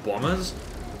high-altitude bombers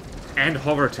and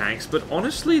hover tanks, but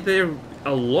honestly, they're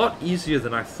a lot easier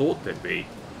than I thought they'd be.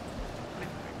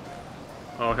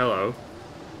 Oh, hello.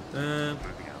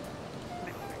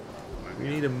 We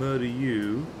need to murder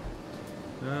you.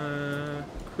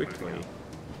 Quickly.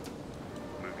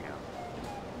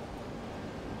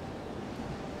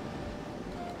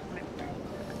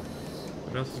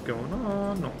 What else is going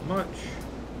on? Not much.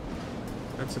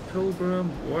 That's a pilgrim.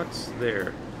 What's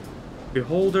there?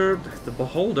 Beholder. The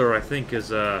beholder, I think,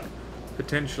 is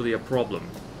potentially a problem.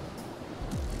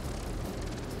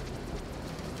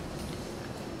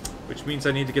 Which means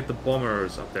I need to get the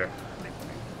bombers up there.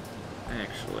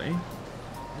 Actually,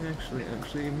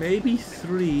 maybe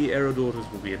 3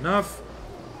 aerodaughters will be enough.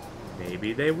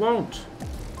 Maybe they won't.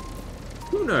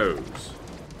 Who knows?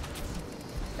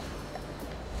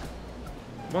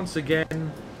 Once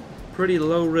again, pretty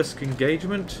low-risk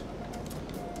engagement.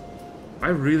 I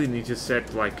really need to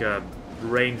set, like,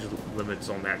 range limits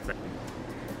on that thing.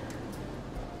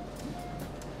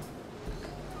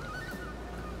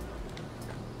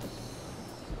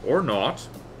 Or not.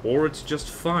 Or it's just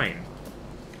fine.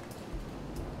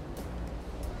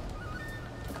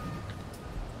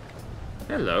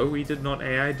 Hello, we did not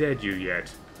AI dead you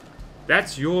yet.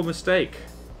 That's your mistake.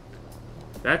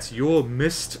 That's your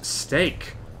missed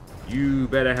steak. You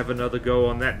better have another go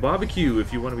on that barbecue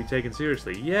if you want to be taken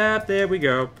seriously. Yep, there we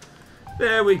go.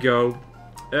 There we go.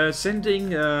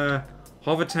 Sending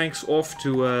hover tanks off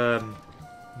to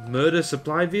murder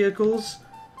supply vehicles.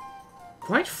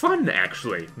 Quite fun,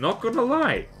 actually. Not gonna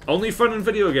lie. Only fun in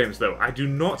video games, though. I do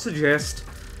not suggest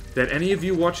that any of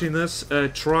you watching this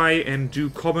try and do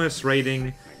commerce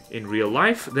raiding in real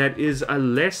life. That is a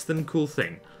less than cool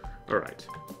thing. Alright.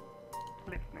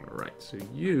 Alright, so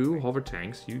you, hover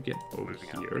tanks, you get over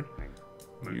here.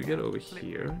 You get over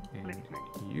here. And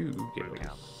you get over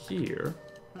here.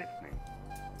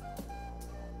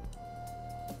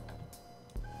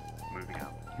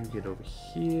 You get over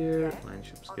here. Line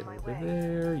ships get over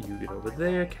there. You get over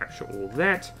there. Capture all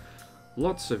that.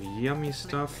 Lots of yummy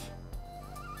stuff.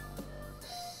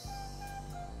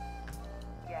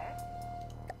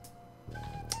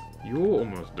 You're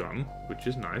almost done, which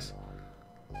is nice.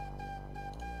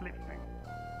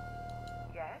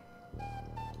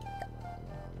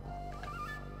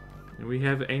 And we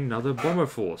have another bomber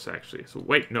force, actually. So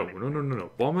wait, no.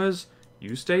 Bombers,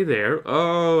 you stay there.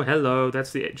 Oh, hello,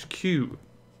 that's the HQ.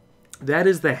 That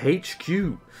is the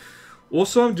HQ.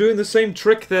 Also, I'm doing the same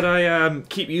trick that I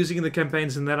keep using in the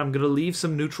campaigns, in that I'm going to leave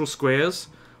some neutral squares,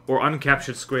 or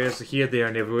uncaptured squares here, there,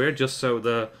 and everywhere, just so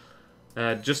the...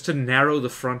 just to narrow the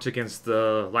front against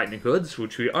the lightning hoods,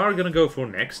 which we are going to go for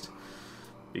next,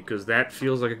 because that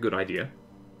feels like a good idea.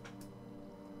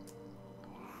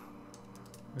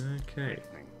 Okay.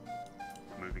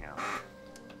 Moving out.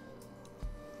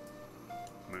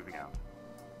 Moving out.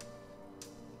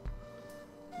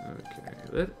 Okay,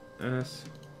 let us...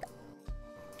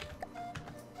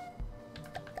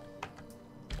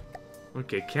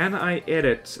 Okay, can I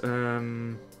edit,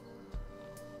 the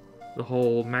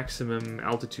whole maximum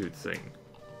altitude thing?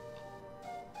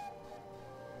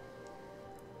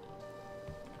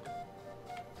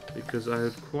 Because I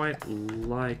would quite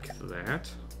like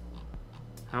that.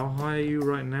 How high are you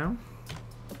right now?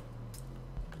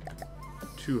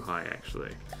 Too high,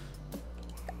 actually.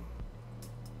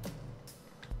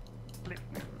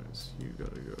 So you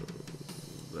gotta go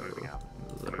there.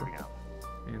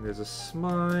 And there's a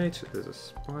smite, there's a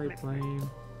spy plane.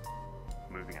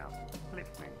 Moving out.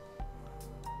 Listening.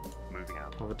 Moving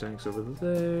out. Hover tanks over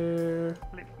there.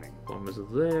 Listening. Bombers are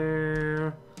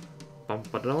there. Bum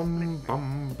ba dum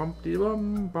bum bum dee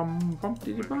bum bum bum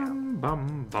dee bum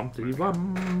bum bum dee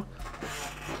bum.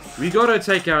 We gotta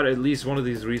take out at least one of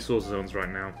these resource zones right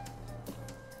now.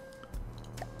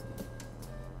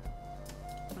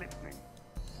 Listening.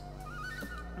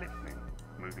 Listening.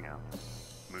 Moving out.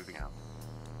 Moving out.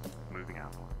 Moving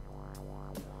out.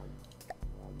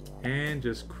 And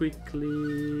just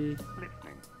quickly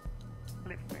Listening.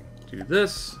 Listening. do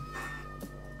this.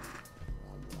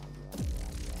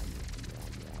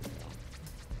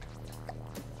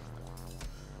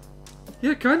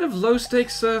 Yeah, kind of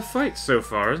low-stakes fight so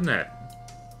far, isn't it?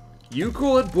 You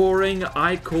call it boring,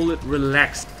 I call it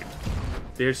relaxed.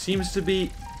 There seems to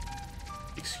be...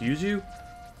 Excuse you?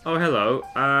 Oh, hello.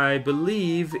 I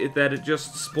believe that it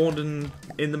just spawned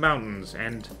in the mountains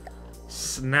and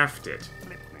Snaffed it.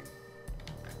 Listening.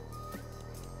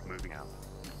 Moving out.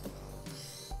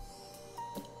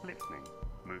 Listening.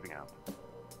 Moving out.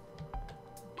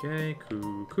 Okay,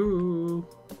 cool.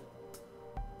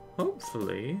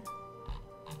 Hopefully.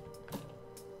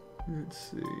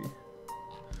 Let's see.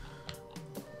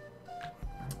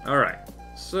 Alright,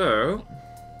 so.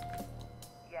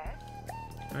 Yes.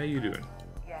 How are you doing?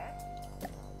 Yes.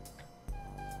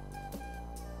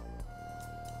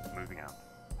 Moving out.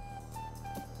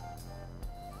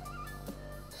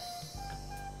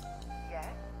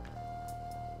 Yes.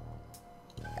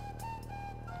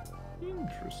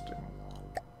 Interesting.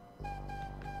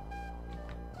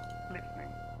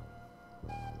 Listening.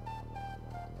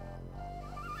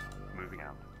 Moving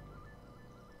out.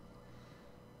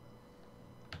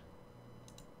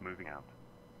 Moving out.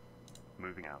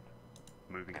 Moving out.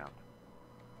 Moving out.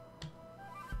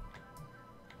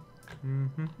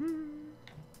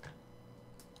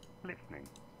 Listening.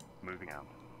 Moving out.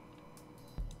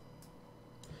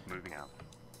 Moving out.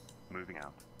 Moving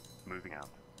out. Moving out.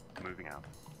 Moving out.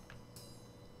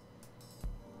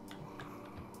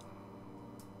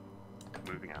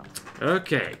 Moving out.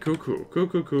 Okay,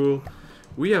 cool.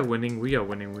 We are winning,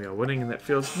 and that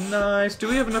feels nice. Do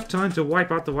we have enough time to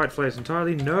wipe out the white flares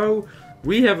entirely? No.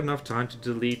 We have enough time to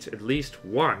delete at least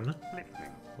one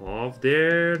Listening. of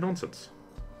their nonsense.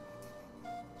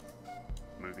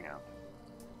 Moving out.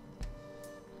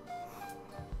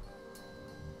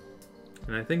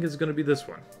 And I think it's going to be this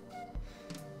one.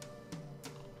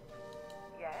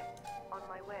 Yes. On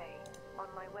my way. On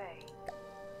my way.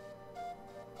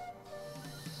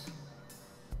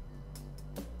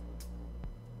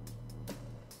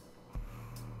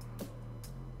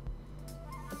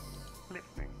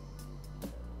 Listening.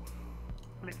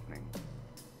 Listening.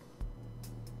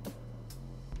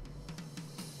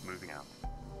 Moving out.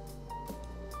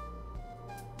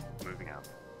 Moving out.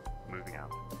 Moving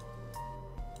out.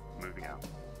 Moving out.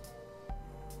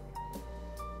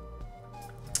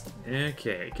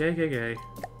 Okay.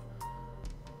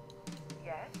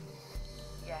 Yes.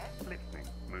 Yes. Listening.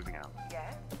 Moving out.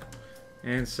 Yes.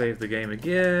 And save the game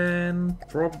again.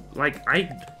 I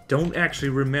don't actually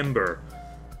remember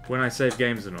when I save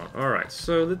games or not. Alright,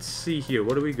 so let's see here.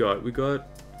 What do we got? We got...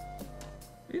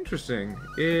 Interesting.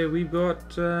 We've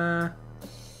got...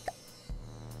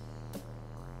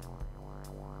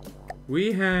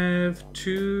 We have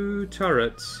 2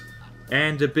 turrets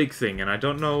and a big thing. And I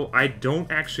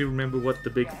don't actually remember what the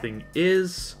big thing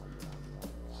is.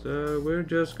 So we're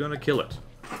just gonna kill it.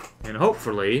 And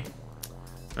hopefully...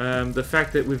 the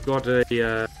fact that we've got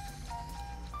a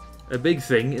big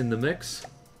thing in the mix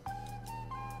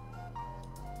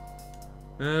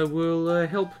will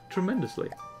help tremendously.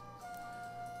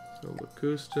 So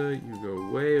Lacusta, you go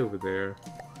way over there,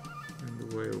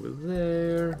 and way over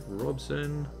there.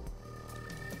 Robson,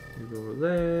 you go over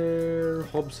there.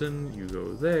 Hobson, you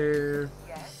go there.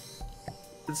 Yes.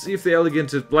 Let's see if the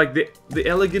Elegant is the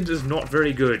Elegant is not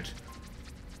very good.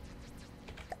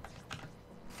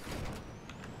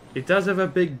 It does have a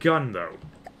big gun, though.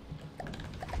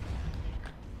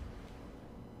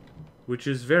 Which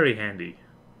is very handy.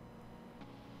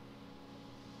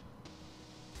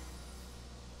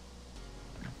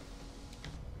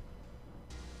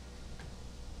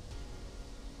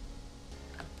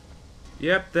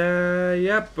 Yep,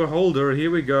 Beholder, here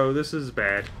we go. This is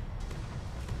bad.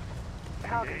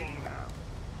 Targeting.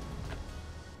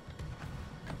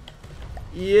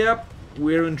 Yep,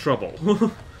 we're in trouble.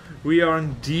 We are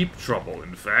in deep trouble,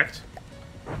 in fact.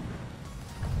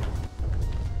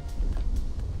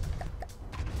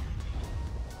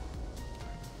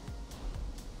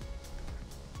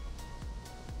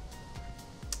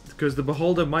 Because the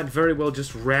Beholder might very well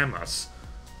just ram us.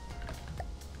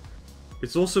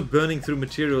 It's also burning through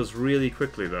materials really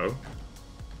quickly, though.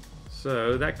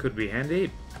 So, that could be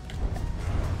handy.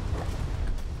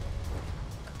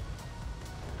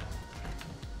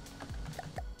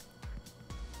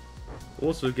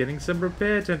 Also getting some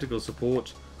repair tentacle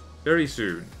support very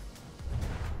soon.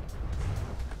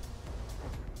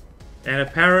 And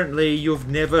apparently you've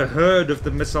never heard of the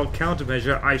missile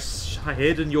countermeasure I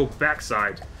hid in your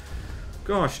backside.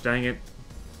 Gosh dang it.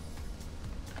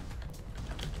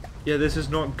 Yeah, this is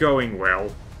not going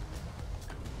well.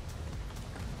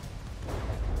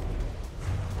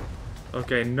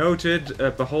 Okay, noted.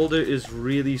 Beholder is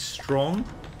really strong.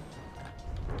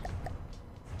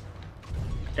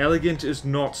 Elegant is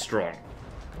not strong.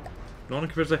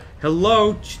 Non-compressor.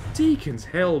 Hello, Deacons.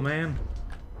 Hell, man.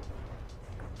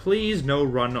 Please, no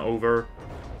run over.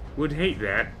 Would hate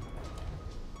that.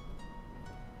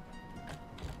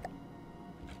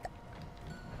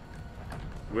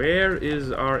 Where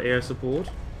is our air support?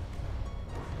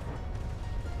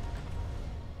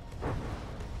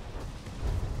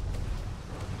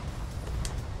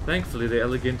 Thankfully, the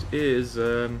Elegant is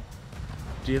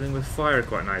dealing with fire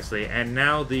quite nicely, and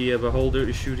now the Beholder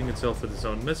is shooting itself with its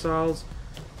own missiles,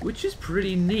 which is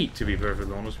pretty neat, to be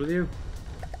perfectly honest with you.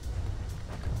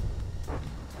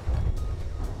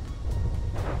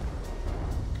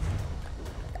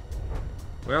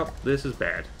 Well, this is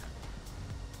bad.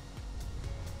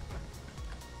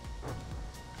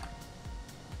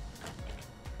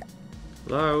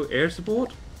 Hello, air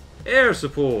support? Air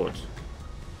support!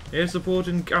 Air support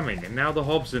incoming, and now the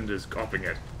Hobson is copying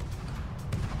it.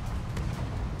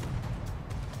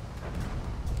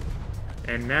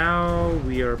 And now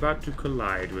we are about to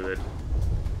collide with it.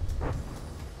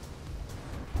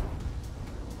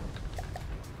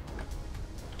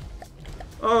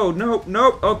 Oh, nope,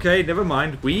 nope, okay, never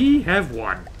mind. We have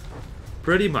won.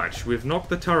 Pretty much. We've knocked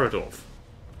the turret off.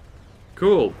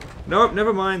 Cool. Nope,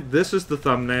 never mind. This is the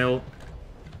thumbnail.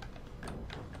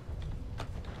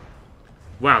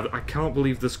 Wow, I can't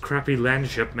believe this crappy land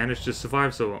ship managed to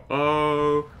survive so long.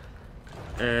 Oh.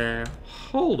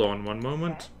 Hold on one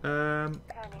moment. Turning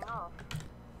off.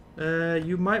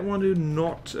 You might want to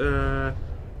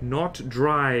not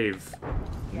drive.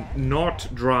 Not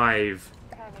drive.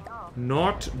 Turning off.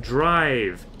 Not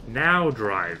drive. Now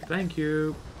drive. Thank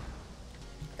you.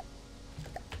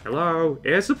 Hello?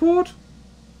 Air support?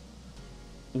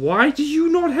 Why do you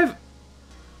not have...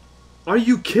 Are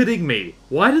you kidding me?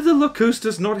 Why do the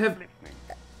Locustas not have...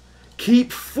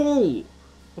 Keep full!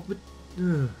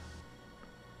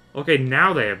 Okay,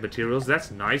 now they have materials. That's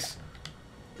nice.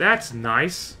 That's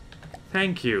nice.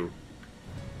 Thank you.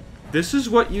 This is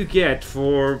what you get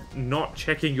for not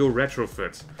checking your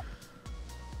retrofits.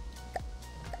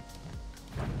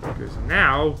 Because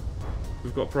now,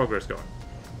 we've got progress going.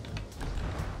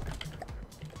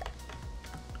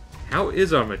 How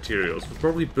is our materials? We've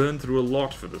probably burned through a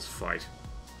lot for this fight.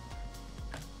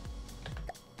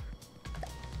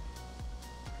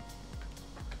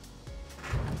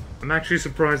 I'm actually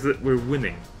surprised that we're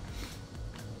winning.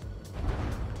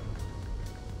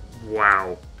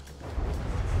 Wow.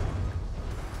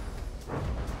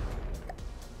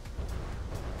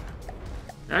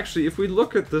 Actually, if we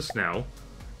look at this now...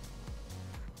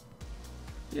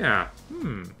 Yeah,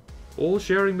 all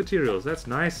sharing materials, that's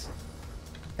nice.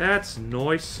 That's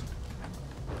nice.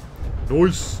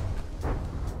 Nice!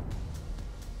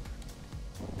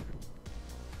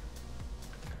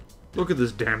 Look at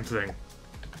this damn thing.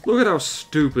 Look at how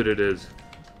stupid it is.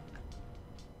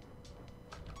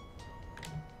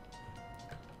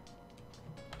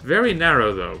 Very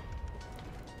narrow, though.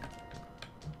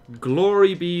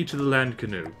 Glory be to the land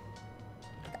canoe.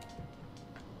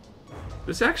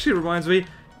 This actually reminds me,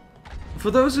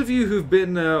 for those of you who've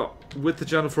been with the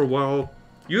channel for a while,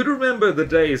 you'd remember the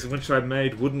days in which I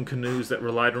made wooden canoes that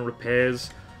relied on repairs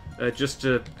just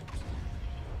for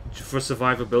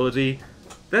survivability.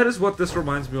 That is what this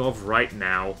reminds me of right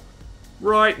now.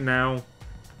 Right now.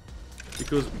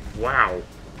 Because, wow,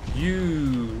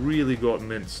 you really got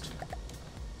minced.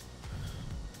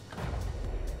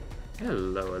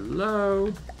 Hello,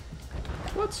 hello.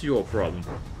 What's your problem?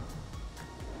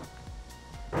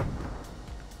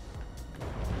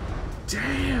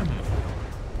 Damn!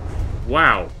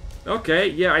 Wow. Okay,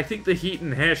 yeah, I think the Heat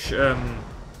and Hesh,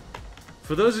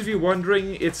 for those of you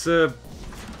wondering, it's a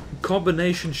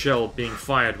combination shell being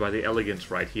fired by the Elegant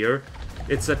right here.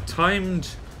 It's a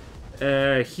timed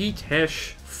Heat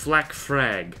Hesh flak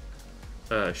frag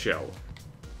shell.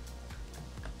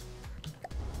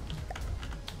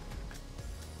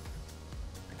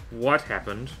 What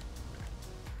happened?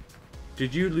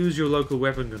 Did you lose your local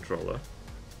weapon controller?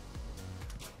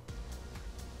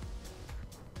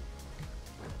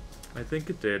 I think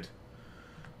it did.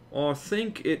 I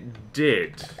think it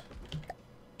did.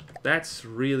 That's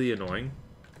really annoying.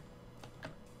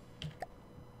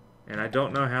 And I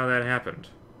don't know how that happened.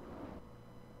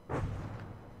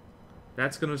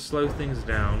 That's gonna slow things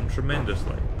down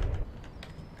tremendously.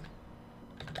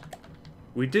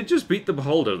 We did just beat the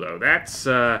Beholder, though. That's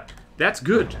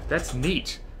good. That's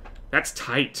neat. That's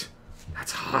tight.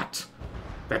 That's hot.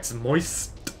 That's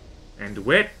moist. And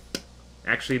wet.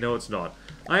 Actually, no, it's not.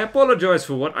 I apologize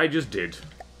for what I just did.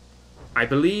 I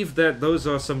believe that those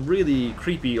are some really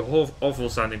creepy,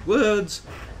 awful-sounding words,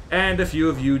 and a few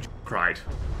of you cried.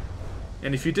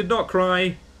 And if you did not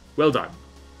cry, well done.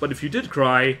 But if you did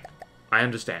cry, I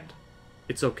understand.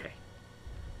 It's okay.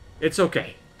 It's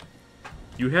okay.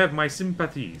 You have my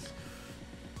sympathies.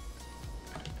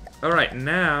 Alright,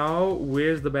 now,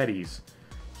 where's the baddies?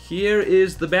 Here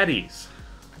is the baddies.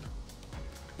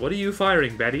 What are you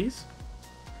firing, baddies?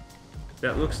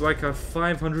 That looks like a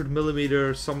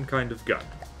 500mm some kind of gun.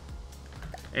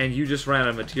 And you just ran out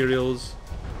of materials.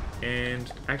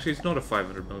 And actually, it's not a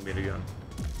 500mm gun.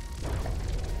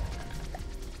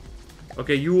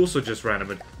 Okay, you also just ran out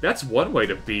of. That's one way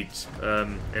to beat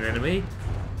an enemy.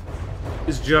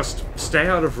 Is just stay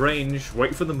out of range,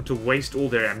 wait for them to waste all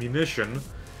their ammunition,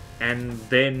 and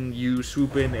then you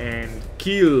swoop in and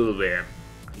kill them.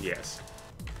 Yes.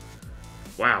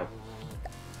 Wow.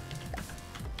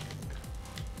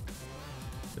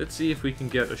 Let's see if we can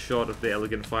get a shot of the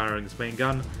Elegant firing his main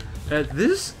gun.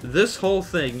 This whole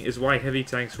thing is why heavy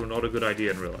tanks were not a good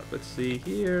idea in real life. Let's see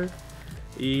here.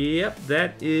 Yep,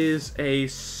 that is a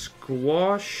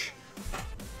squash.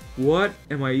 What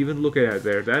am I even looking at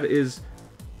there? That is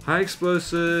high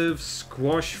explosive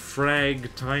squash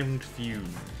frag timed fuse.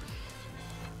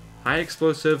 High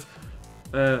explosive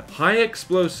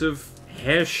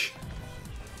hash.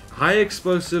 High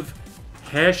explosive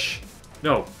hash.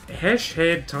 No, hash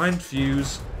head timed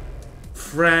fuse.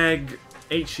 Frag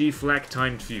HE flak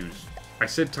timed fuse. I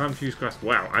said timed fuse class.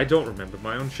 Wow, I don't remember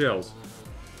my own shells.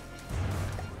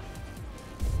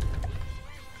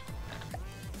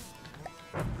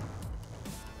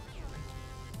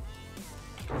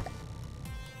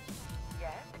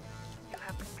 Yes, you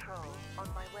have control. On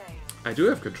my way. I do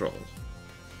have control.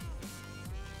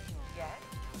 Yes,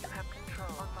 you have control.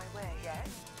 On my way. Yes,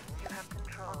 you have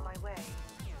control. On my way.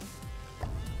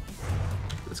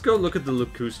 Let's go look at the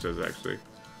Locustas, actually.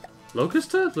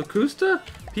 Locusta? Locusta?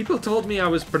 People told me I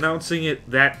was pronouncing it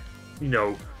that, you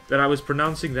know, that I was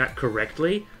pronouncing that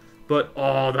correctly. But,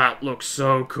 oh, that looks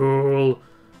so cool.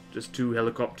 Just 2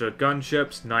 helicopter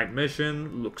gunships, night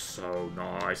mission. Looks so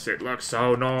nice. It looks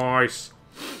so nice.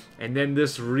 And then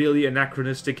this really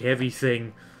anachronistic heavy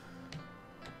thing.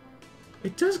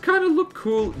 It does kind of look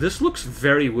cool. This looks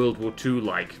very World War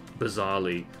II-like,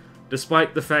 bizarrely.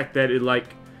 Despite the fact that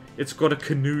it's got a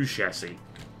Canoe chassis.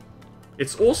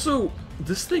 It's also...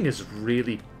 This thing is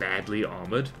really badly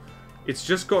armored. It's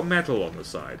just got metal on the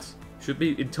sides. Should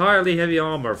be entirely heavy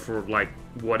armor for, like,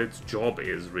 what its job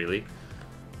is, really.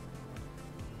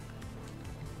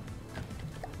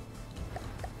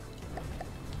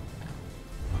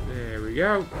 There we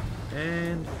go.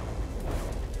 And...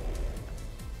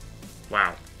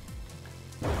 Wow.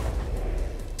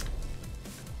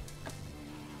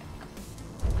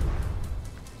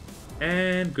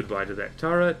 And goodbye to that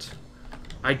turret.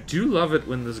 I do love it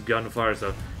when this gun fires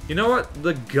though. You know what?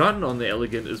 The gun on the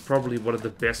Elegant is probably one of the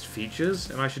best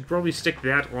features, and I should probably stick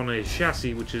that on a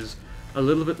chassis which is a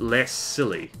little bit less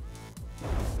silly.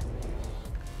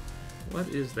 What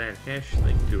is that hash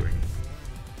thing doing?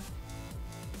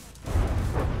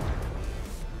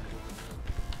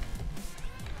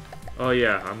 Oh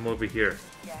yeah, I'm over here.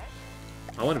 Yes.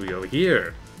 I want to be over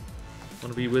here. I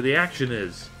want to be where the action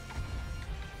is.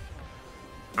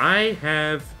 I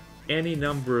have any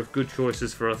number of good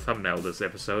choices for a thumbnail this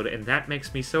episode, and that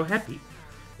makes me so happy.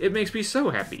 It makes me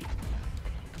so happy.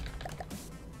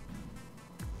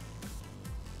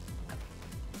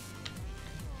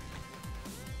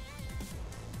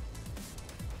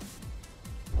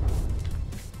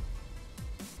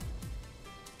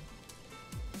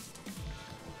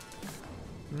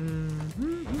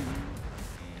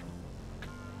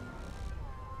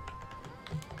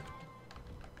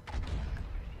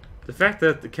 The fact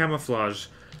that the camouflage,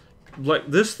 like,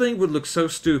 this thing would look so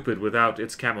stupid without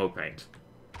its camo paint.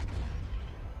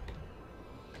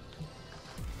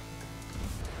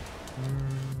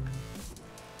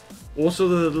 Also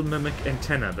the little mimic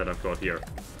antenna that I've got here.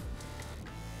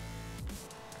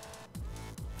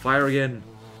 Fire again.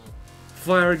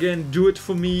 Fire again, do it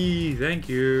for me, thank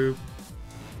you.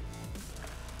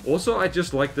 Also, I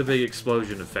just like the big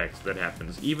explosion effect that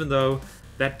happens, even though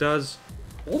that does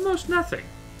almost nothing.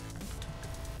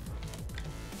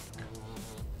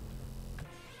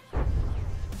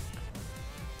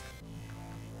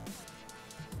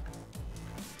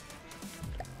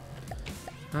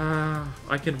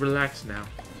 I can relax now.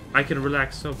 I can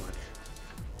relax so much.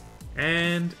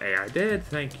 And I did,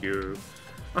 thank you.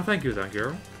 Oh, thank you,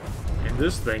 girl. And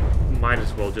this thing might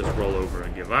as well just roll over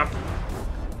and give up.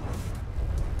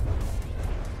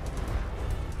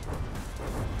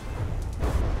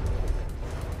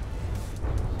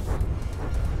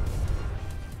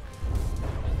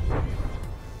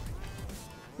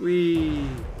 Whee!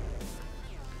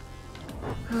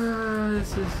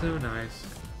 This is so nice.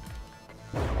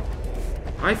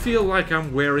 I feel like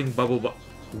I'm wearing bubble bath.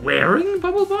 Wearing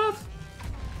bubble bath?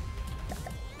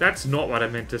 That's not what I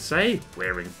meant to say,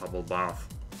 wearing bubble bath.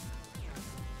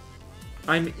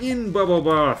 I'm in Bubble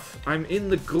Bath. I'm in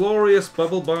the glorious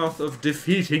bubble bath of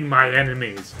defeating my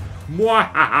enemies.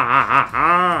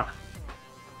 Mwahahaha!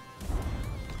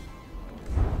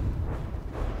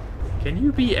 Can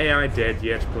you be AI dead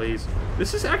yet, please?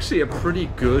 This is actually a pretty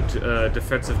good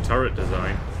defensive turret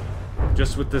design.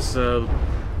 Just with this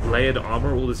layered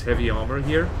armor, all this heavy armor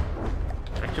here.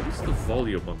 Actually, what's the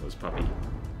volume on this puppy?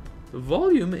 The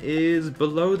volume is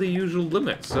below the usual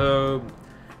limit, so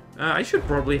I should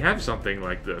probably have something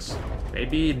like this.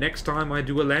 Maybe next time I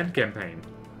do a land campaign.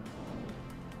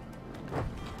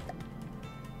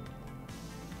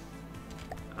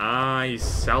 Ah, he's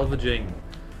salvaging.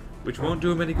 Which won't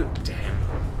do him any good.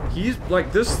 Damn. He's,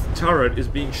 like, this turret is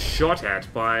being shot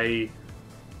at by,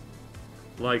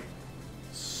 like,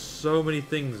 so many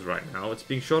things right now. It's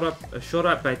being shot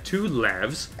at by 2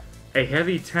 lavs, a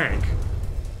heavy tank,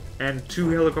 and 2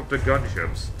 helicopter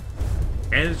gunships.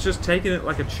 And it's just taking it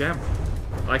like a champ.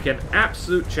 Like an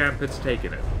absolute champ, it's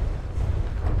taking it.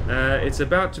 It's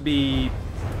about to be...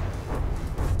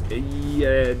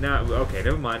 Yeah, no, okay,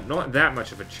 never mind. Not that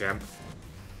much of a champ.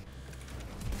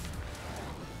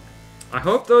 I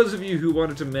hope those of you who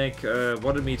wanted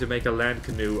me to make a land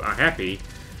canoe are happy.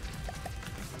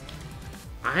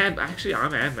 I'm actually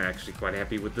quite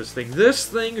happy with this thing. This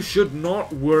thing should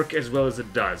not work as well as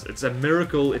it does. It's a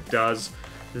miracle it does.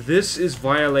 This is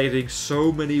violating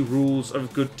so many rules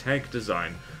of good tank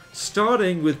design.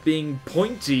 Starting with being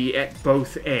pointy at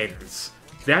both ends.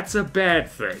 That's a bad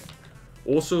thing.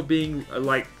 Also being,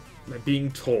 like,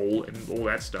 being tall and all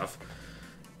that stuff.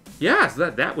 Yeah, so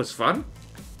that was fun.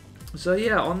 So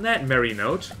yeah, on that merry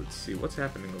note, let's see what's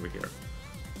happening over here.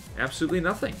 Absolutely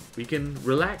nothing. We can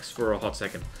relax for a hot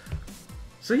second.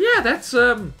 So yeah, that's,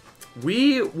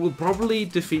 we will probably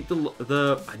defeat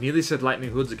the I nearly said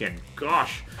lightning hoods again.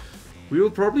 Gosh. We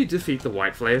will probably defeat the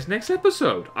white flares next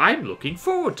episode. I'm looking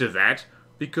forward to that,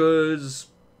 because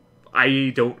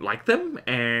I don't like them,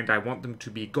 and I want them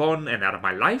to be gone and out of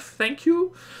my life, thank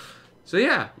you. So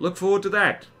yeah, look forward to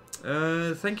that.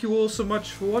 Thank you all so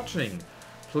much for watching.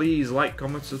 Please like,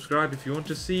 comment, subscribe if you want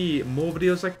to see more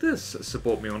videos like this.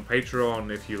 Support me on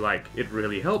Patreon if you like. It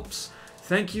really helps.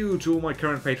 Thank you to all my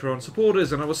current Patreon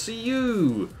supporters, and I will see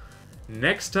you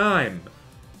next time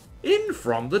in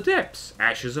From the Depths,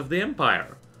 Ashes of the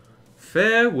Empire.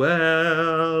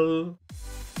 Farewell.